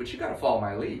with you, but you got to follow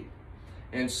my lead.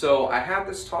 And so I had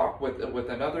this talk with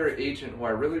another agent who I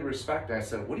really respect. And I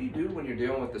said, what do you do when you're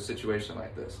dealing with a situation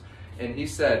like this? And he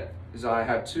said, I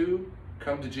have 2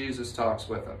 come to Jesus talks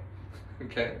with him.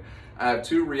 Okay? I have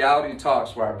 2 reality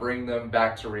talks where I bring them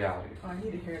back to reality. Oh, I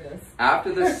need to hear this.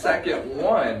 After the second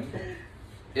one,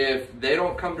 if they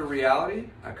don't come to reality,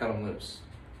 I cut them loose.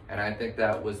 And I think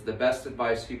that was the best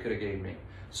advice he could have gave me.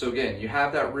 So again, you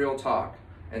have that real talk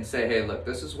and say, hey, look,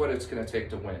 this is what it's going to take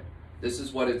to win. This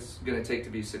is what it's going to take to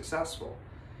be successful.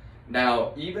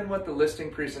 Now, even with the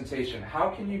listing presentation, how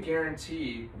can you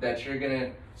guarantee that you're going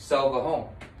to sell the home?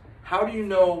 How do you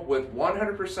know with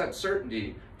 100%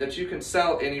 certainty that you can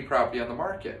sell any property on the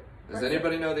market? Does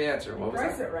anybody know the answer? What was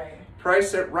that? Price it right.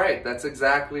 Price it right. That's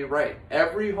exactly right.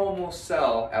 Every home will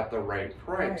sell at the right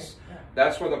price. Right. Yeah.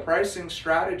 That's where the pricing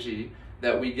strategy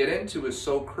that we get into is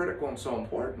so critical and so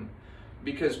important,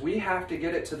 because we have to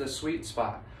get it to the sweet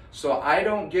spot. So I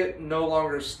don't get no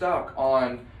longer stuck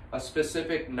on a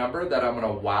specific number that I'm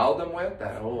going to wow them with,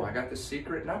 that, oh, I got the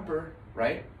secret number,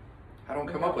 right? I don't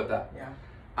come up with that. Yeah.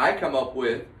 I come up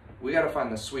with, we got to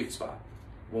find the sweet spot.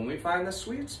 When we find the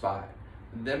sweet spot,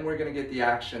 then we're going to get the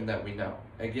action that we know.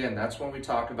 Again, that's when we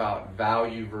talk about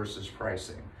value versus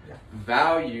pricing. Yeah.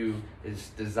 Value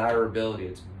is desirability,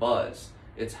 it's buzz,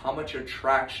 it's how much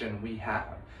attraction we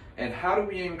have. And how do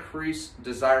we increase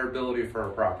desirability for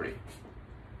a property?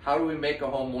 How do we make a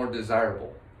home more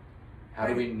desirable? How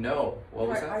do we know? What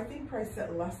was that? I think price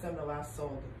it less than the last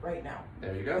sold right now.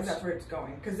 There you go. Because that's where it's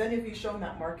going. Because then if you show them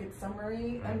that market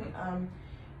summary, and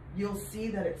you'll see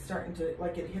that it's starting to,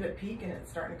 like, it hit a peak and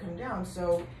it's starting to come down.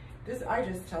 So this, I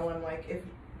just tell them, like, if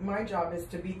my job is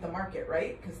to beat the market,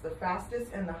 right? Because the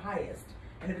fastest and the highest.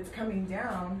 And if it's coming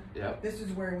down, this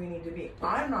is where we need to be.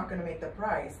 I'm not going to make the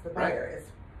price, the buyer is.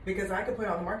 Because I could put it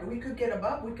on the market. We could get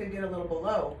above, we could get a little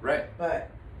below. Right. But,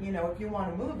 you know, if you want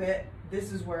to move it,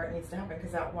 this is where it needs to happen.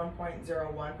 Because at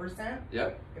 1.01%,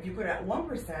 if you put it at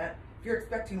 1%, if you're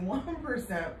expecting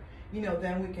 1%, you know,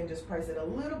 then we can just price it a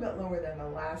little bit lower than the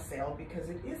last sale because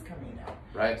it is coming down.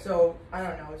 Right. So, I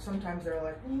don't know, sometimes they're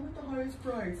like, oh, what's the highest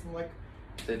price? I'm like,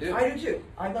 they do. I do too.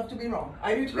 I'd love to be wrong.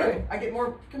 I do too. Right. I get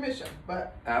more commission,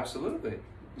 but. Absolutely.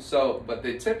 So, but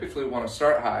they typically want to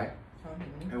start high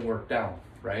and work down,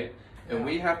 right? And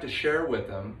we have to share with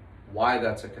them why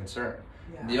that's a concern.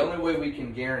 Yeah. The only way we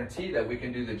can guarantee that we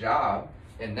can do the job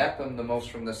and net them the most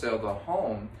from the sale of the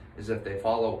home is if they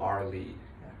follow our lead.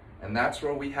 Yeah. And that's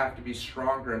where we have to be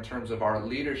stronger in terms of our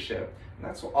leadership. And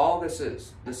that's what all this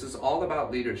is. This is all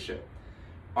about leadership.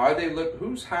 Are they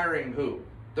who's hiring who?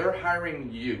 They're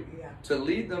hiring you to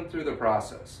lead them through the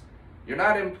process. You're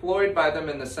not employed by them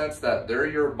in the sense that they're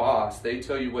your boss. They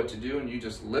tell you what to do and you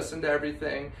just listen to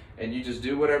everything and you just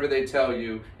do whatever they tell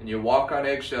you and you walk on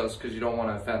eggshells because you don't want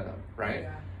to offend them, right?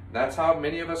 Yeah. That's how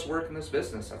many of us work in this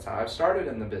business. That's how I started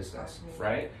in the business,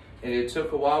 right? And it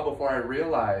took a while before I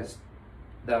realized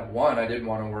that, one, I didn't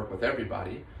want to work with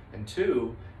everybody, and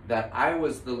two, that I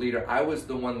was the leader. I was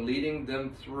the one leading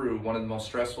them through one of the most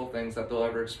stressful things that they'll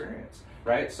ever experience,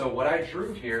 right? So what I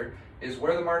drew here is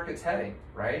where the market's heading,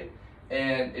 right?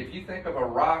 And if you think of a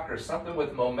rock or something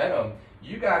with momentum,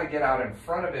 you got to get out in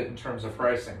front of it in terms of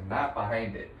pricing, not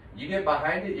behind it. You get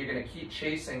behind it, you're going to keep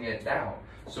chasing it down.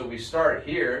 So we start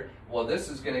here, well, this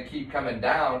is going to keep coming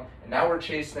down, and now we're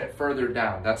chasing it further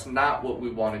down. That's not what we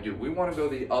want to do. We want to go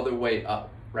the other way up,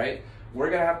 right? We're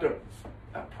going to have to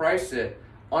price it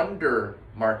under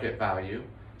market value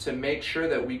to make sure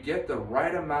that we get the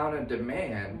right amount of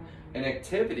demand and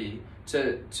activity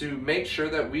to make sure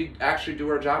that we actually do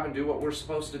our job and do what we're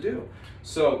supposed to do.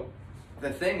 So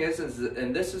the thing is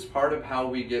and this is part of how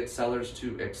we get sellers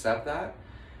to accept that,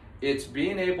 it's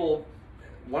being able,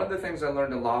 one of the things I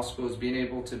learned in law school is being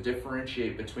able to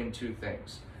differentiate between two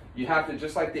things. You have to,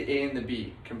 just like the A and the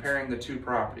B, comparing the two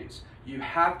properties, you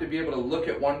have to be able to look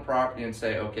at one property and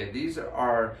say, okay, these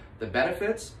are the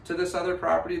benefits to this other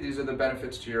property, these are the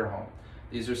benefits to your home.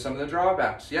 These are some of the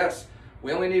drawbacks. Yes,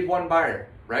 we only need one buyer,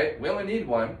 right? We only need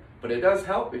one, but it does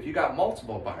help if you got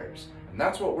multiple buyers. And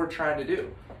that's what we're trying to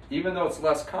do. Even though it's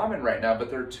less common right now, but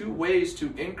there are two ways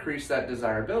to increase that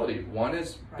desirability. One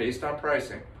is based on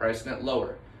pricing it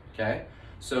lower, okay?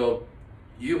 So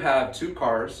you have two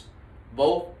cars,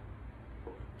 both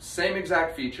same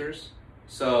exact features,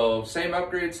 so same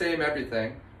upgrade, same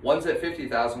everything. One's at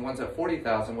 $50,000, one's at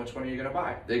 $40,000. Which one are you going to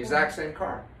buy? The exact same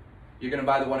car. You're going to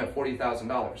buy the one at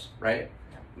 $40,000, right?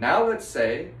 Now let's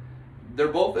say they're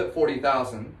both at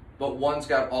 $40,000, but one's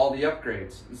got all the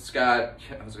upgrades. It's got,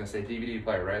 I was going to say DVD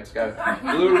player, right? It's got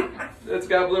it's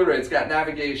got Blu-ray, it's got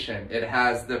navigation, it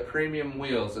has the premium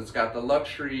wheels, it's got the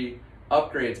luxury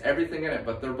upgrades, everything in it,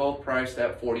 but they're both priced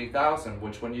at $40,000.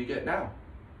 Which one do you get now?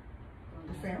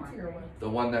 The fancier one. The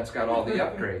one that's got all the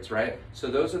upgrades, right? So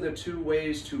those are the two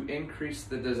ways to increase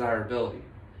the desirability.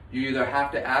 You either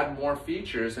have to add more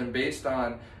features, and based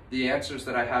on the answers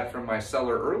that I had from my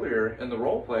seller earlier in the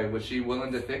role play, was she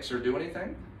willing to fix or do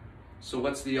anything? So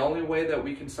what's the only way that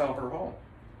we can sell her home?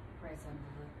 Price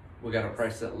it. We got to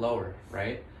price it lower,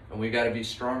 right? And we got to be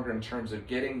stronger in terms of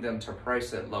getting them to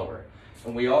price it lower.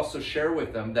 And we also share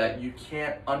with them that you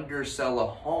can't undersell a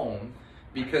home,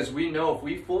 because we know if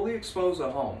we fully expose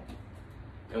a home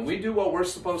and we do what we're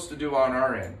supposed to do on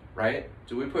our end, right?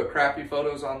 Do we put crappy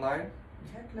photos online?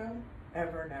 Heck no.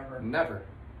 Ever, never. Never.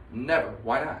 Never.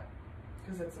 Why not?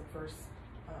 Because it's the first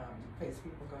place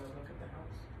people go to look at the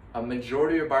house. A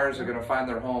majority of buyers are going to find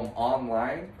their home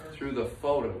online through the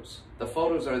photos. The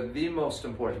photos are the most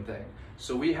important thing.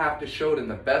 So we have to show it in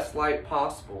the best light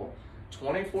possible,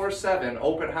 24/7,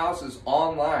 open houses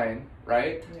online,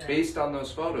 right? Yeah. Based on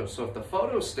those photos. So if the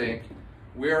photos stink,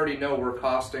 we already know we're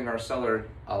costing our seller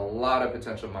a lot of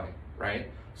potential money, right?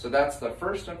 So that's the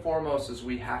first and foremost, is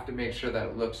we have to make sure that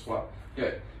it looks well.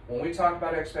 Good. When we talk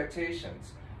about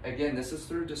expectations, again, this is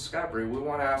through discovery. We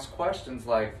want to ask questions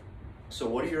like, so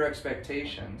what are your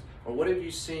expectations? Or what have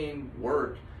you seen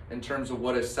work in terms of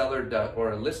what a seller does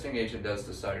or a listing agent does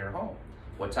to sell your home?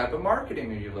 What type of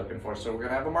marketing are you looking for? So we're going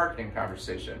to have a marketing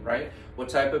conversation, right? What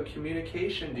type of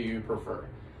communication do you prefer?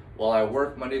 Well, I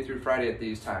work Monday through Friday at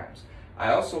these times.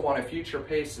 I also want to future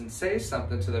pace and say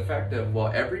something to the effect of,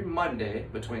 well, every Monday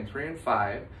between 3 and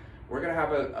 5, we're going to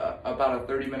have about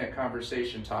a 30-minute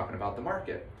conversation talking about the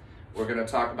market. We're going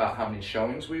to talk about how many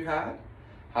showings we've had,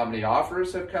 how many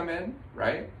offers have come in,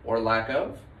 right, or lack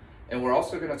of, and we're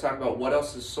also going to talk about what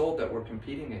else is sold that we're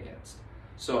competing against.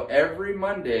 So every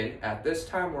Monday at this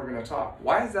time, we're going to talk.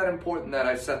 Why is that important that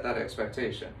I set that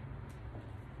expectation?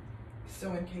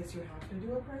 So in case you have to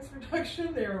do a price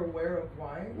reduction, they're aware of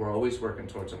why? We're always working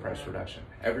towards a price reduction.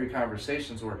 Every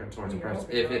conversation's working towards a price.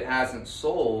 If it hasn't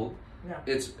sold,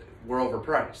 we're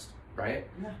overpriced, right?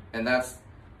 Yeah. And that's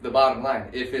the bottom line.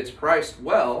 If it's priced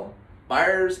well,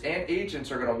 buyers and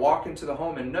agents are going to walk into the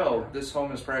home and know this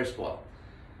home is priced well.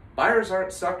 Buyers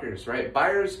aren't suckers, right?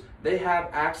 Buyers, they have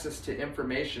access to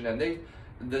information, and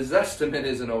the Zestimate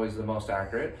isn't always the most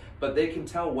accurate, but they can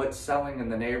tell what's selling in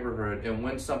the neighborhood and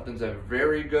when something's a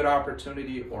very good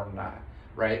opportunity or not,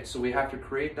 right? So we have to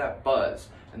create that buzz,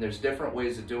 and there's different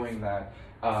ways of doing that,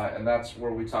 and that's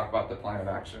where we talk about the plan of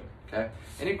action, okay?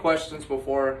 Any questions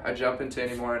before I jump into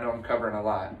any more? I know I'm covering a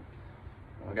lot.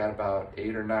 We got about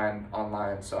 8 or 9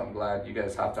 online, so I'm glad you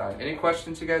guys hopped on. Any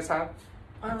questions you guys have?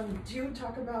 Do you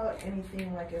talk about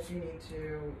anything like if you need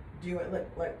to do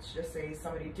it, let's just say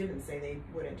somebody didn't say they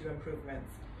wouldn't do improvements.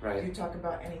 Right. Do you talk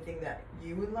about anything that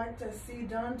you would like to see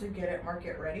done to get it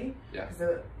market ready? Yeah.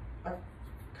 Because a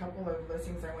couple of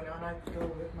listings I went on, I go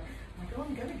with I'm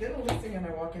going to get a listing, and I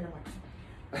walk in, I'm like,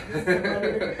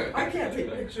 I can't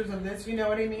take pictures of this, you know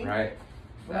what I mean? Right.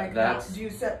 Like, do you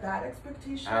set that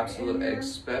expectation? Absolutely,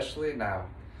 especially now.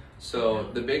 So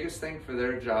the biggest thing for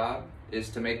their job is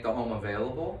to make the home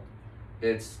available.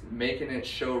 It's making it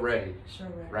show ready,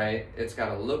 right? It's got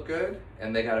to look good,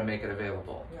 and they got to make it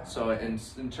available. Yeah. So in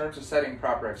terms of setting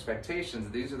proper expectations,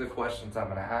 these are the questions I'm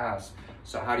going to ask.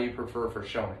 So how do you prefer for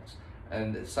showings?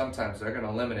 And sometimes they're going to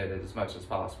eliminate it as much as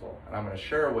possible. And I'm going to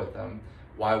share with them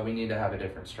why we need to have a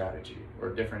different strategy or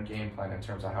a different game plan in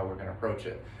terms of how we're going to approach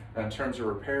it. And in terms of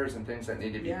repairs and things that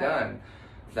need to be done,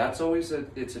 that's always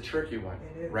it's a tricky one,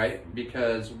 right?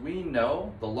 Because we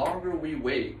know the longer we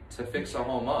wait to fix a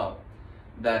home up,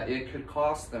 that it could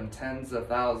cost them tens of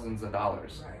thousands of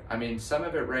dollars. Right. I mean, some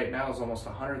of it right now is almost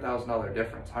 $100,000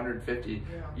 difference, 150.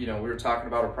 Yeah. You know, we were talking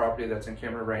about a property that's in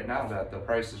Camarillo right now that the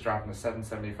price is dropping to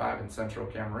 $775 in Central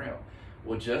Camarillo.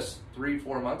 Well, just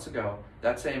 3-4 months ago,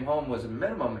 that same home was a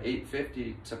minimum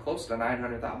 $850 to close to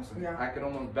 $900,000. Yeah. I can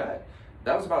almost bet.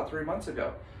 That was about 3 months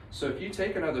ago. So if you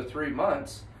take another 3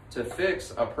 months to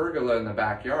fix a pergola in the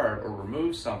backyard or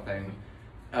remove something,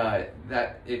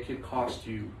 that it could cost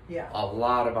you a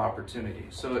lot of opportunity.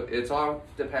 So it all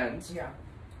depends. Yeah.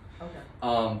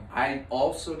 Okay. I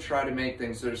also try to make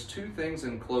things, there's 2 things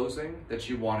in closing that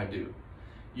you want to do.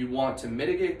 You want to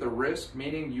mitigate the risk,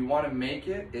 meaning you want to make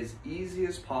it as easy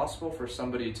as possible for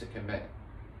somebody to commit.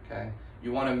 Okay?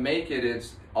 You want to make it,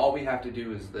 it's all we have to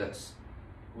do is this.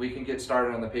 We can get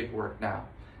started on the paperwork now.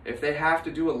 If they have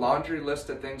to do a laundry list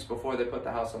of things before they put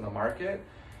the house on the market,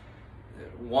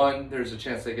 one, there's a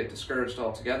chance they get discouraged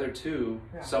altogether. Two,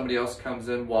 somebody else comes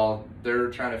in while they're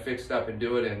trying to fix it up and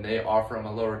do it, and they offer them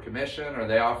a lower commission, or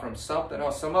they offer them something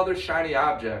else, some other shiny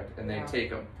object, and they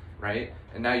take them, right?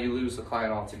 And now you lose the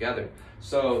client altogether.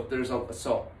 So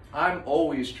I'm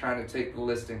always trying to take the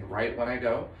listing right when I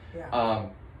go.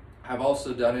 I've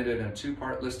also done it in a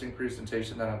 2-part listing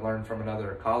presentation that I've learned from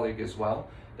another colleague as well,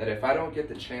 that if I don't get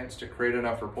the chance to create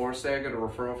enough rapport, say I get a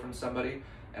referral from somebody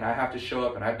and I have to show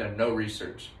up and I've done no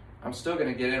research, I'm still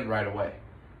going to get in right away.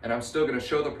 And I'm still going to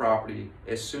show the property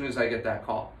as soon as I get that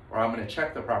call. Or I'm going to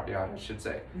check the property out, I should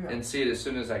say, and see it as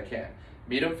soon as I can.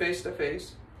 Meet them face to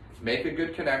face, make a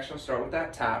good connection, start with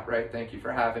that tap, right? Thank you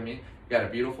for having me. You got a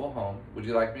beautiful home. Would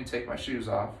you like me to take my shoes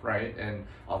off, right? And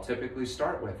I'll typically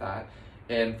start with that.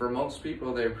 And for most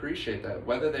people, they appreciate that.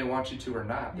 Whether they want you to or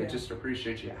not, they just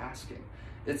appreciate you asking.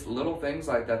 It's little things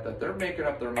like that that they're making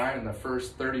up their mind in the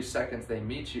first 30 seconds they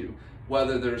meet you,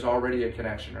 whether there's already a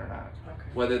connection or not,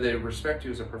 whether they respect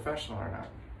you as a professional or not.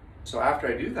 So after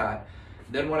I do that,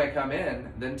 then when I come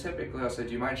in, then typically I'll say, do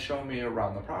you mind showing me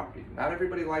around the property? Not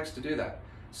everybody likes to do that.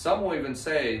 Some will even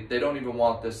say they don't even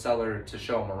want the seller to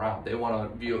show them around. They want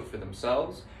to view it for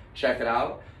themselves, check it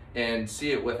out, and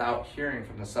see it without hearing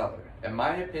from the seller. In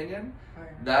my opinion,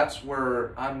 that's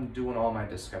where I'm doing all my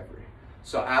discovery.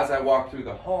 So as I walk through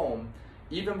the home,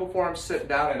 even before I'm sitting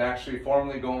down and actually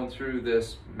formally going through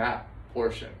this map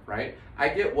portion, right? I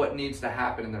get what needs to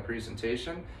happen in the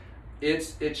presentation.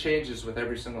 It changes with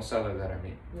every single seller that I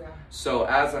meet. So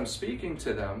as I'm speaking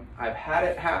to them, I've had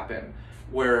it happen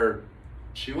where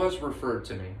she was referred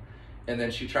to me and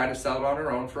then she tried to sell it on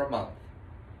her own for a month.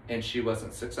 And she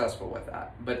wasn't successful with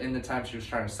that. But in the time she was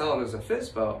trying to sell it as a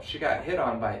FSBO, she got hit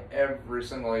on by every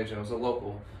single agent. It was a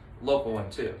local one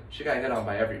too. She got hit on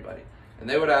by everybody. And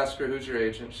they would ask her, who's your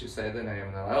agent? She'd say the name,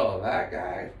 and they're like, oh, that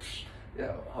guy,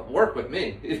 work with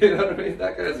me. You know what I mean?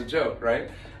 That guy's a joke, right?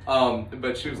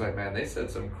 But she was like, man, they said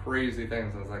some crazy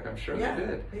things. I was like, I'm sure they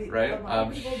did, right?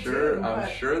 I'm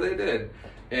sure they did.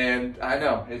 And I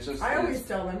know, it's just. I always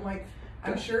tell them, like,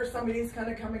 I'm sure somebody's going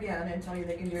to come again and tell you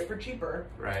they can do it for cheaper.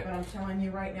 Right. But I'm telling you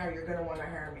right now, you're going to want to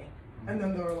hire me. And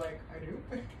then they were like, I do?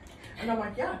 And I'm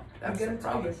like, yeah, I'm going to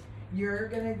tell you. You're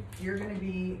gonna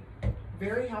be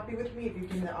very happy with me if you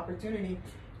give me the opportunity.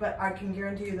 But I can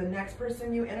guarantee you the next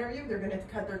person you interview, they're going to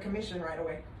cut their commission right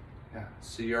away. Yeah.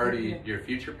 So you're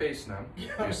future pacing them.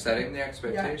 You're setting the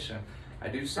expectation. I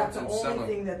do something similar. That's the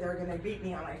only thing that they're going to beat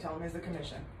me on, I tell them, is the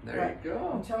commission. There you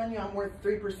go. I'm telling you, I'm worth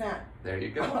 3%. There you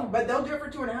go. But they'll do it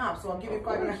for 2.5, so I'll give you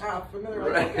 5.5. And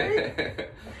they're like, okay.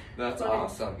 That's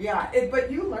awesome. Yeah,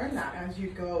 but you learn that as you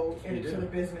go into the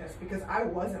business, because I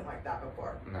wasn't like that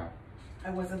before. No.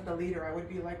 I wasn't the leader. I would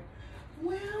be like,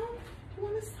 well, you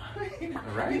want to sign?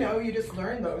 Right. You know, you just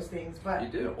learn those things, but you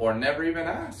do, or never even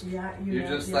ask. Yeah,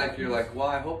 you're like, well,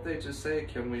 I hope they just say,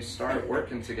 can we start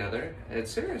working together? It's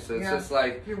serious. It's just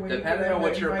like, depending on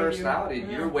what your personality,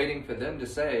 you're waiting for them to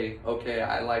say, okay,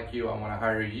 I like you, I want to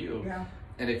hire you. Yeah.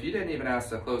 And if you didn't even ask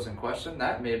the closing question,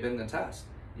 that may have been the test.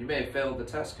 You may have failed the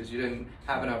test because you didn't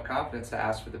have enough confidence to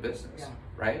ask for the business,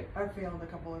 right? I failed a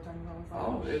couple of times. I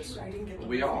was like, I didn't get the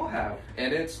we all have,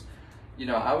 and it's. You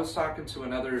know, I was talking to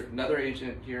another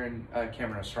agent here in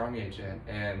Cameron, a strong agent,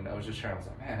 and I was just sharing. I was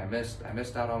like, man, I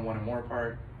missed out on one in Moore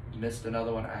Park, missed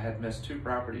another one. I had missed 2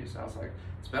 properties. I was like,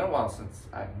 it's been a while since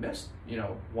I missed,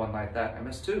 one like that. I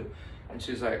missed 2, and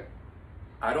she's like,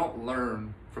 I don't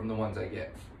learn from the ones I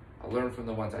get. I learn from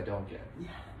the ones I don't get. Yeah.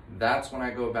 That's when I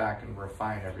go back and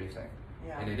refine everything.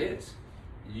 Yeah. And it is.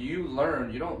 You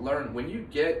learn. You don't learn when you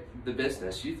get the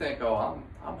business. You think, oh,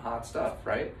 I'm hot stuff,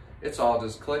 right? It's all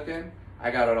just clicking. I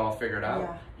got it all figured out.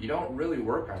 Yeah. You don't really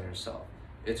work on yourself.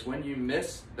 It's when you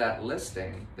miss that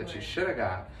listing that you should have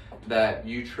got that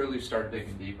you truly start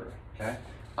digging deeper. Okay.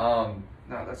 No,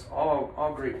 that's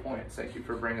all great points. Thank you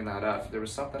for bringing that up. There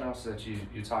was something else that you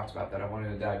talked about that I wanted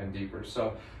to dive in deeper.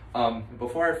 So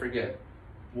before I forget,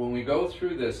 when we go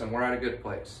through this and we're at a good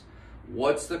place,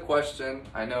 what's the question?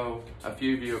 I know a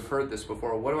few of you have heard this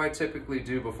before. What do I typically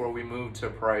do before we move to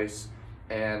price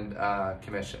and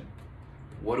commission?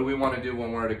 What do we want to do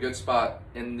when we're at a good spot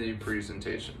in the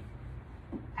presentation?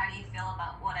 How do you feel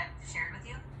about what I've shared with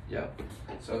you? Yep.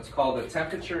 So it's called a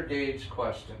temperature gauge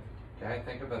question. Okay,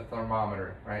 think of a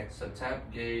thermometer, right? So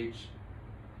temp gauge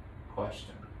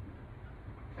question.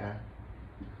 Okay.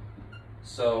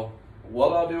 So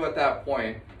what I'll do at that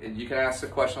point, you can ask a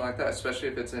question like that, especially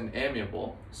if it's an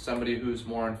amiable, somebody who's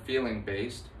more on feeling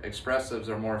based. Expressives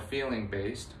are more feeling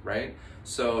based, right?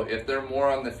 So if they're more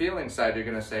on the feeling side, you're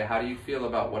gonna say, how do you feel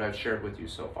about what I've shared with you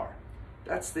so far?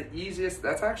 That's the easiest,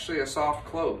 that's actually a soft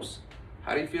close.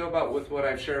 How do you feel about with what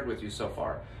I've shared with you so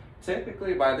far?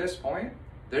 Typically by this point,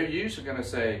 they're usually gonna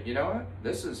say, you know what,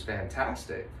 this is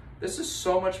fantastic. This is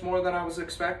so much more than I was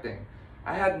expecting.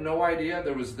 I had no idea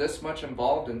there was this much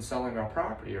involved in selling a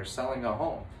property or selling a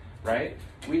home, right?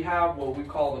 We have what we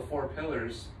call the 4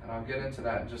 pillars, and I'll get into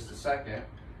that in just a second.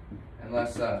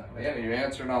 Unless, Leanna, you're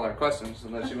answering all our questions,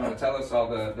 unless you want to tell us all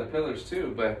the pillars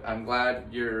too, but I'm glad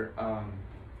you're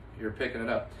picking it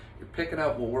up. You're picking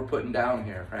up what we're putting down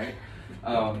here, right?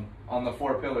 On the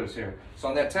 4 pillars here. So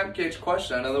on that temp gauge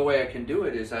question, another way I can do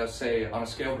it is I would say on a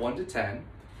scale of 1 to 10,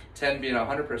 10 being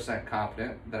 100%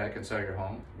 confident that I can sell your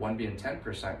home, 1 being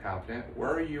 10% confident, where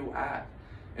are you at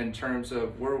in terms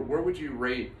of, where would you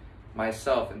rate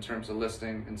myself in terms of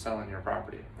listing and selling your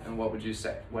property? And what would you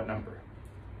say? What number?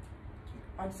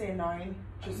 I'd say a 9.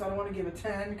 Just I don't want to give a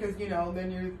 10 because, you know,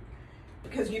 then you're,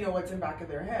 because you know what's in back of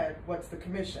their head. What's the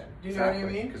commission? Do you know what I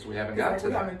mean? Because we haven't got to that.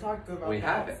 We haven't talked about that. We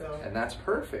haven't, so. And that's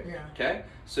perfect. Yeah. Okay?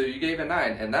 So you gave a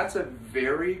 9, and that's a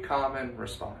very common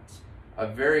response. A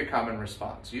very common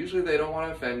response. Usually they don't want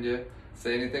to offend you,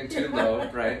 say anything too low,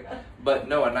 right? But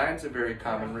no, a 9's a very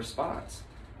common response.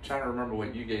 I'm trying to remember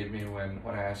what you gave me when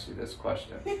I asked you this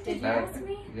question. Did you ask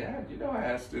me? Yeah, you know I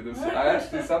asked you this. I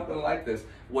asked you something like this.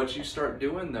 What you start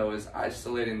doing though is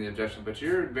isolating the objection, but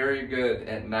you're very good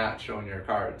at not showing your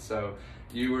cards. So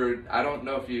you were, I don't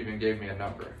know if you even gave me a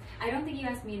number. I don't think you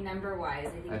asked me number-wise. I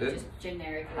think you just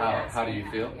generically asked how do you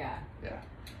feel? Yeah. Yeah.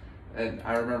 And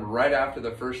I remember right after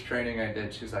the first training I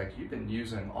did, she's like, you've been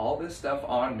using all this stuff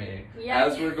on me. Yeah.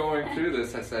 As we're going through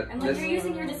this, I said, I'm like, you're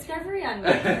using your discovery on me.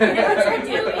 You know what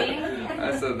you're doing.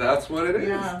 I said, that's what it is.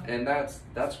 Yeah. And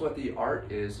that's what the art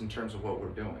is in terms of what we're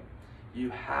doing. You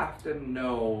have to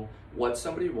know what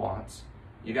somebody wants.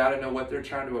 You got to know what they're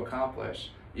trying to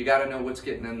accomplish. You got to know what's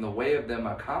getting in the way of them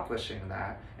accomplishing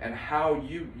that, and how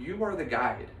you are the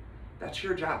guide. That's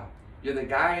your job. You're the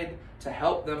guide to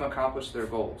help them accomplish their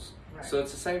goals. Right. So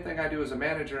it's the same thing I do as a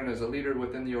manager and as a leader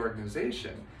within the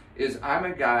organization, is I'm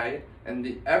a guide, and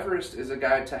the Everest is a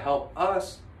guide to help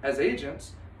us as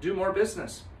agents do more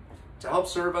business, to help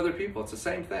serve other people. It's the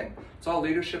same thing. It's all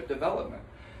leadership development.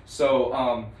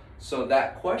 So so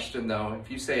that question though,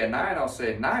 if you say a 9, I'll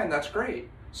say 9, that's great.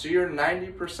 So you're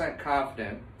 90%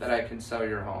 confident that I can sell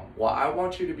your home. Well, I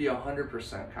want you to be 100%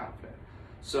 confident.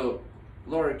 So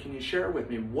Laura, can you share with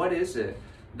me, what is it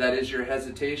that is your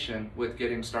hesitation with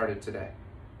getting started today?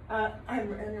 I'm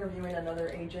interviewing another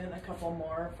agent, a couple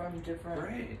more from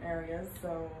different areas,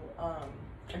 so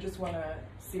I just want to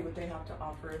see what they have to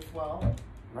offer as well.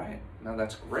 Right. No,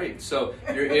 that's great. So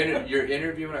you're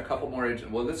interviewing a couple more agents.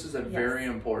 Well, this is a very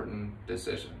important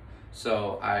decision.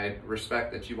 So I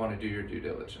respect that you want to do your due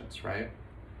diligence, right?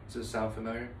 Does this sound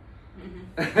familiar?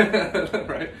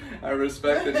 Mm-hmm. Right? I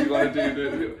respect that you want to do your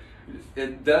due diligence.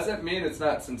 It doesn't mean it's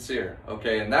not sincere,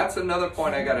 okay? And that's another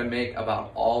point I got to make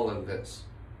about all of this.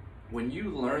 When you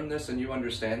learn this and you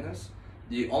understand this,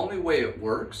 the only way it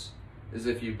works is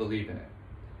if you believe in it.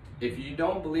 If you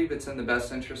don't believe it's in the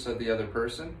best interest of the other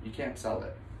person, you can't sell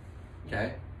it,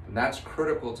 okay? And that's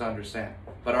critical to understand.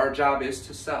 But our job is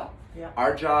to sell. Yeah.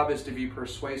 Our job is to be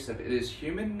persuasive. It is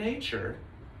human nature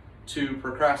to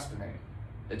procrastinate.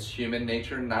 It's human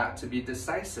nature not to be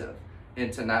decisive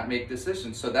and to not make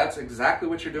decisions. So that's exactly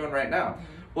what you're doing right now. Mm-hmm.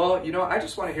 Well, you know, I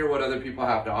just want to hear what other people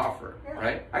have to offer,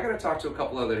 right? I got to talk to a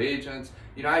couple other agents.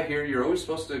 You know, I hear you're always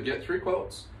supposed to get 3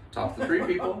 quotes, talk to 3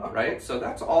 people, right? So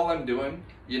that's all I'm doing.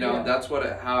 You know, that's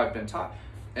how I've been taught.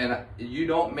 And you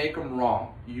don't make them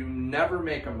wrong. You never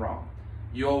make them wrong.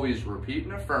 You always repeat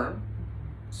and affirm.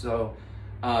 So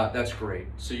that's great.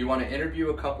 So you want to interview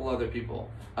a couple other people.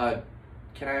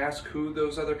 Can I ask who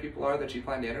those other people are that you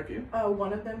plan to interview?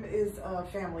 One of them is a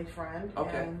family friend,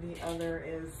 and the other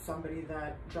is somebody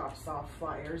that drops off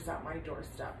flyers at my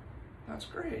doorstep. That's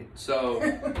great. So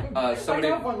somebody,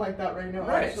 I have one like that right now.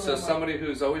 Right. Actually, so somebody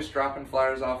who's always dropping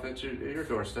flyers off at your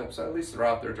doorstep. So at least they're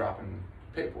out there dropping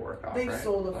paperwork off. They've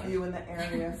sold a few in the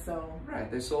area, so. Right.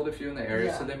 They sold a few in the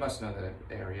area, so they must know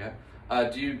the area.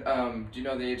 Do you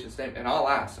know the agent's name? And I'll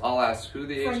ask who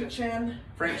the agent.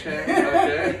 Frank Chen.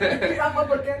 Okay. I'm up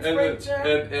against Frank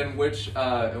Chen. And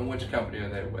which company are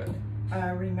they with?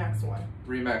 Remax One.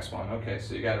 Remax One. Okay,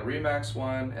 so you got a Remax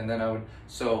One, and then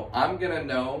so I'm gonna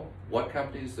know what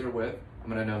companies they're with. I'm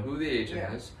gonna know who the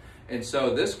agent is, and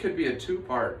so this could be a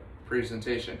 2-part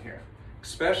presentation here.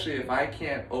 especially if I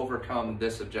can't overcome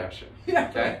this objection. Yeah.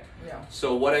 Okay? Yeah.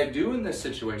 So what I do in this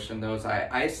situation though is I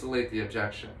isolate the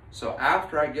objection. So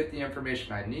after I get the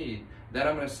information I need, then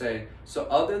I'm going to say, so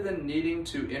other than needing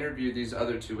to interview these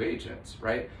other two agents,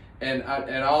 right? And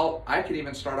I could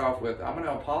even start off with, I'm going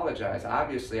to apologize.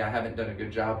 Obviously, I haven't done a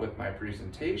good job with my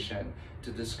presentation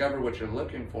to discover what you're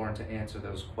looking for and to answer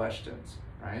those questions,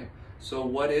 right? So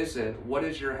what is it? What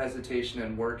is your hesitation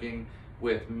in working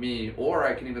with me? Or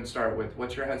I can even start with,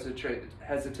 what's your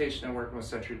hesitation in working with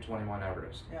Century 21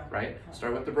 Everest, Yeah. right?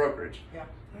 Start with the brokerage. Yeah.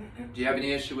 Do you have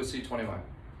any issue with C21?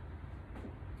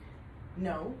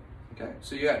 No. Okay,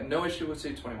 so you got no issue with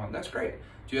C21. That's great.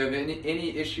 Do you have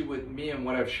any issue with me and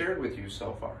what I've shared with you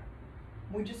so far?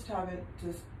 We just haven't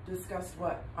discussed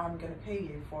what I'm going to pay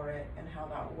you for it and how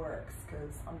that works,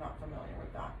 because I'm not familiar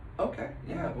with that. Okay,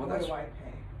 yeah, well that's... What do I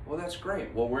pay? Well, that's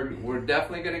great. Well, we're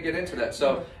definitely going to get into that.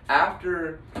 So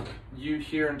after you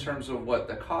hear in terms of what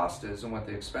the cost is and what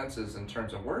the expense is in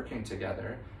terms of working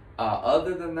together,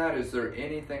 other than that, is there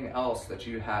anything else that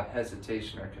you have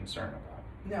hesitation or concern about?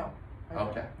 No. I don't,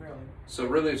 Okay. really. So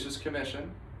really it's just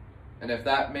commission. And if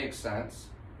that makes sense,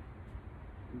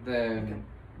 then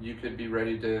you could be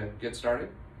ready to get started.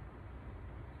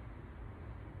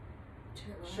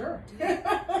 Sure.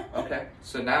 Okay.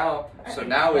 So now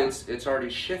it's already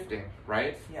shifting,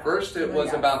 right? Yeah. First it So was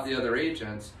yes. about the other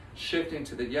agents, shifting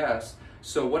to the yes.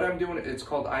 So what I'm doing, it's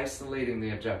called isolating the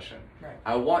objection. Right.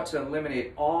 I want to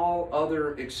eliminate all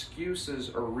other excuses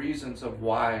or reasons of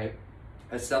why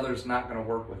a seller's not going to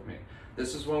work with me.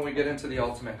 This is when we get into the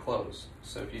ultimate close.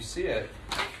 So if you see it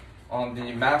on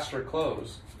the master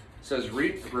close, it says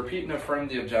repeat and affirm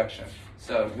the objection.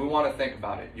 So we want to think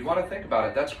about it. You want to think about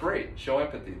it, that's great. Show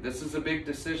empathy. This is a big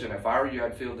decision. If I were you,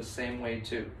 I'd feel the same way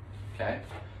too. Okay?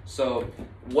 So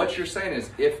what you're saying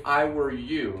is, if I were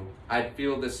you, I'd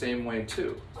feel the same way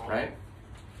too, right?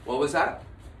 What was that?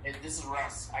 Hey, this is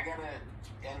Russ. I gotta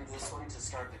end this one to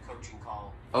start the coaching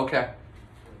call. Okay.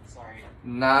 Sorry.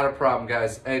 Not a problem,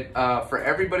 guys. Hey, for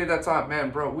everybody that's on,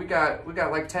 man, bro, we got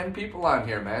like 10 people on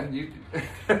here, man.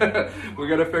 We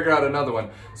got to figure out another one.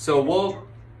 So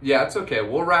yeah, it's okay.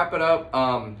 We'll wrap it up.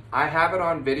 I have it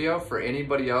on video for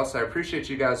anybody else. I appreciate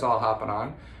you guys all hopping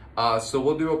on. So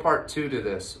we'll do a part 2 to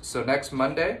this. So next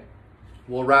Monday,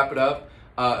 we'll wrap it up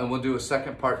and we'll do a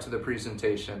second part to the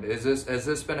presentation. Has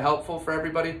this been helpful for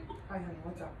everybody? Hi, honey.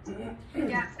 What's up?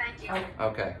 Yes, thank you.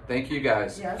 Okay, thank you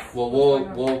guys. Yes. Well,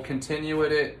 we'll continue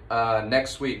with it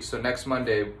next week. So next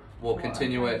Monday we'll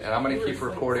continue it, and I'm gonna keep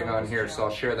recording on here, so I'll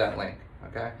share that link.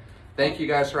 Okay. Thank you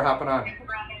guys for hopping on.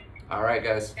 All right,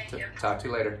 guys. Talk to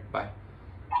you later. Bye.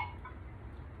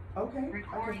 Okay.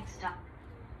 Recording stop.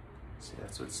 See,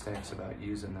 that's what stinks about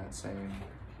using that same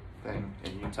thing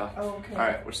in Utah. Oh, okay. All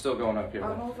right, we're still going up here.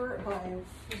 I'm over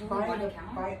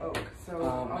by Oak, so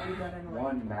I'll be done in like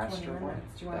One 20 master minutes. one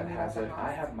Do you want that to has meet it. up at I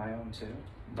the house? have my own too,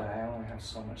 but I only have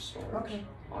so much storage Okay.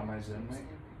 on my Zoom link,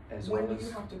 as When well do you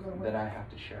as have to go to that work? I have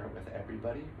to share it with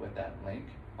everybody with that link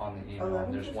on the email.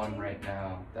 There's one 11:15? right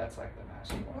now. That's like the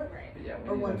master one. What? But yeah,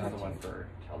 Or we need another 1:15? one for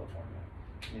California.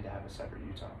 We need to have a separate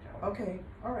Utah account. Okay.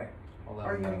 All right.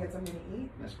 Are you gonna get something to eat?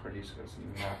 Miss Cordice goes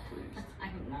not pleased.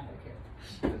 I'm not okay.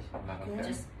 I'm not Okay. okay.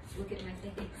 Just look at my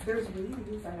face. There's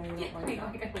Wheaties. I know you Yeah, don't I like know,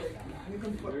 I that. gotta work on that. You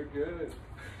can put. You're good.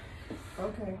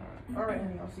 Okay. All right,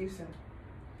 honey. I'll see you soon.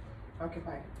 Okay.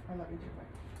 Bye. I love you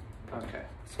too. Bye. Okay,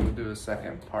 so we'll do a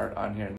second part on here.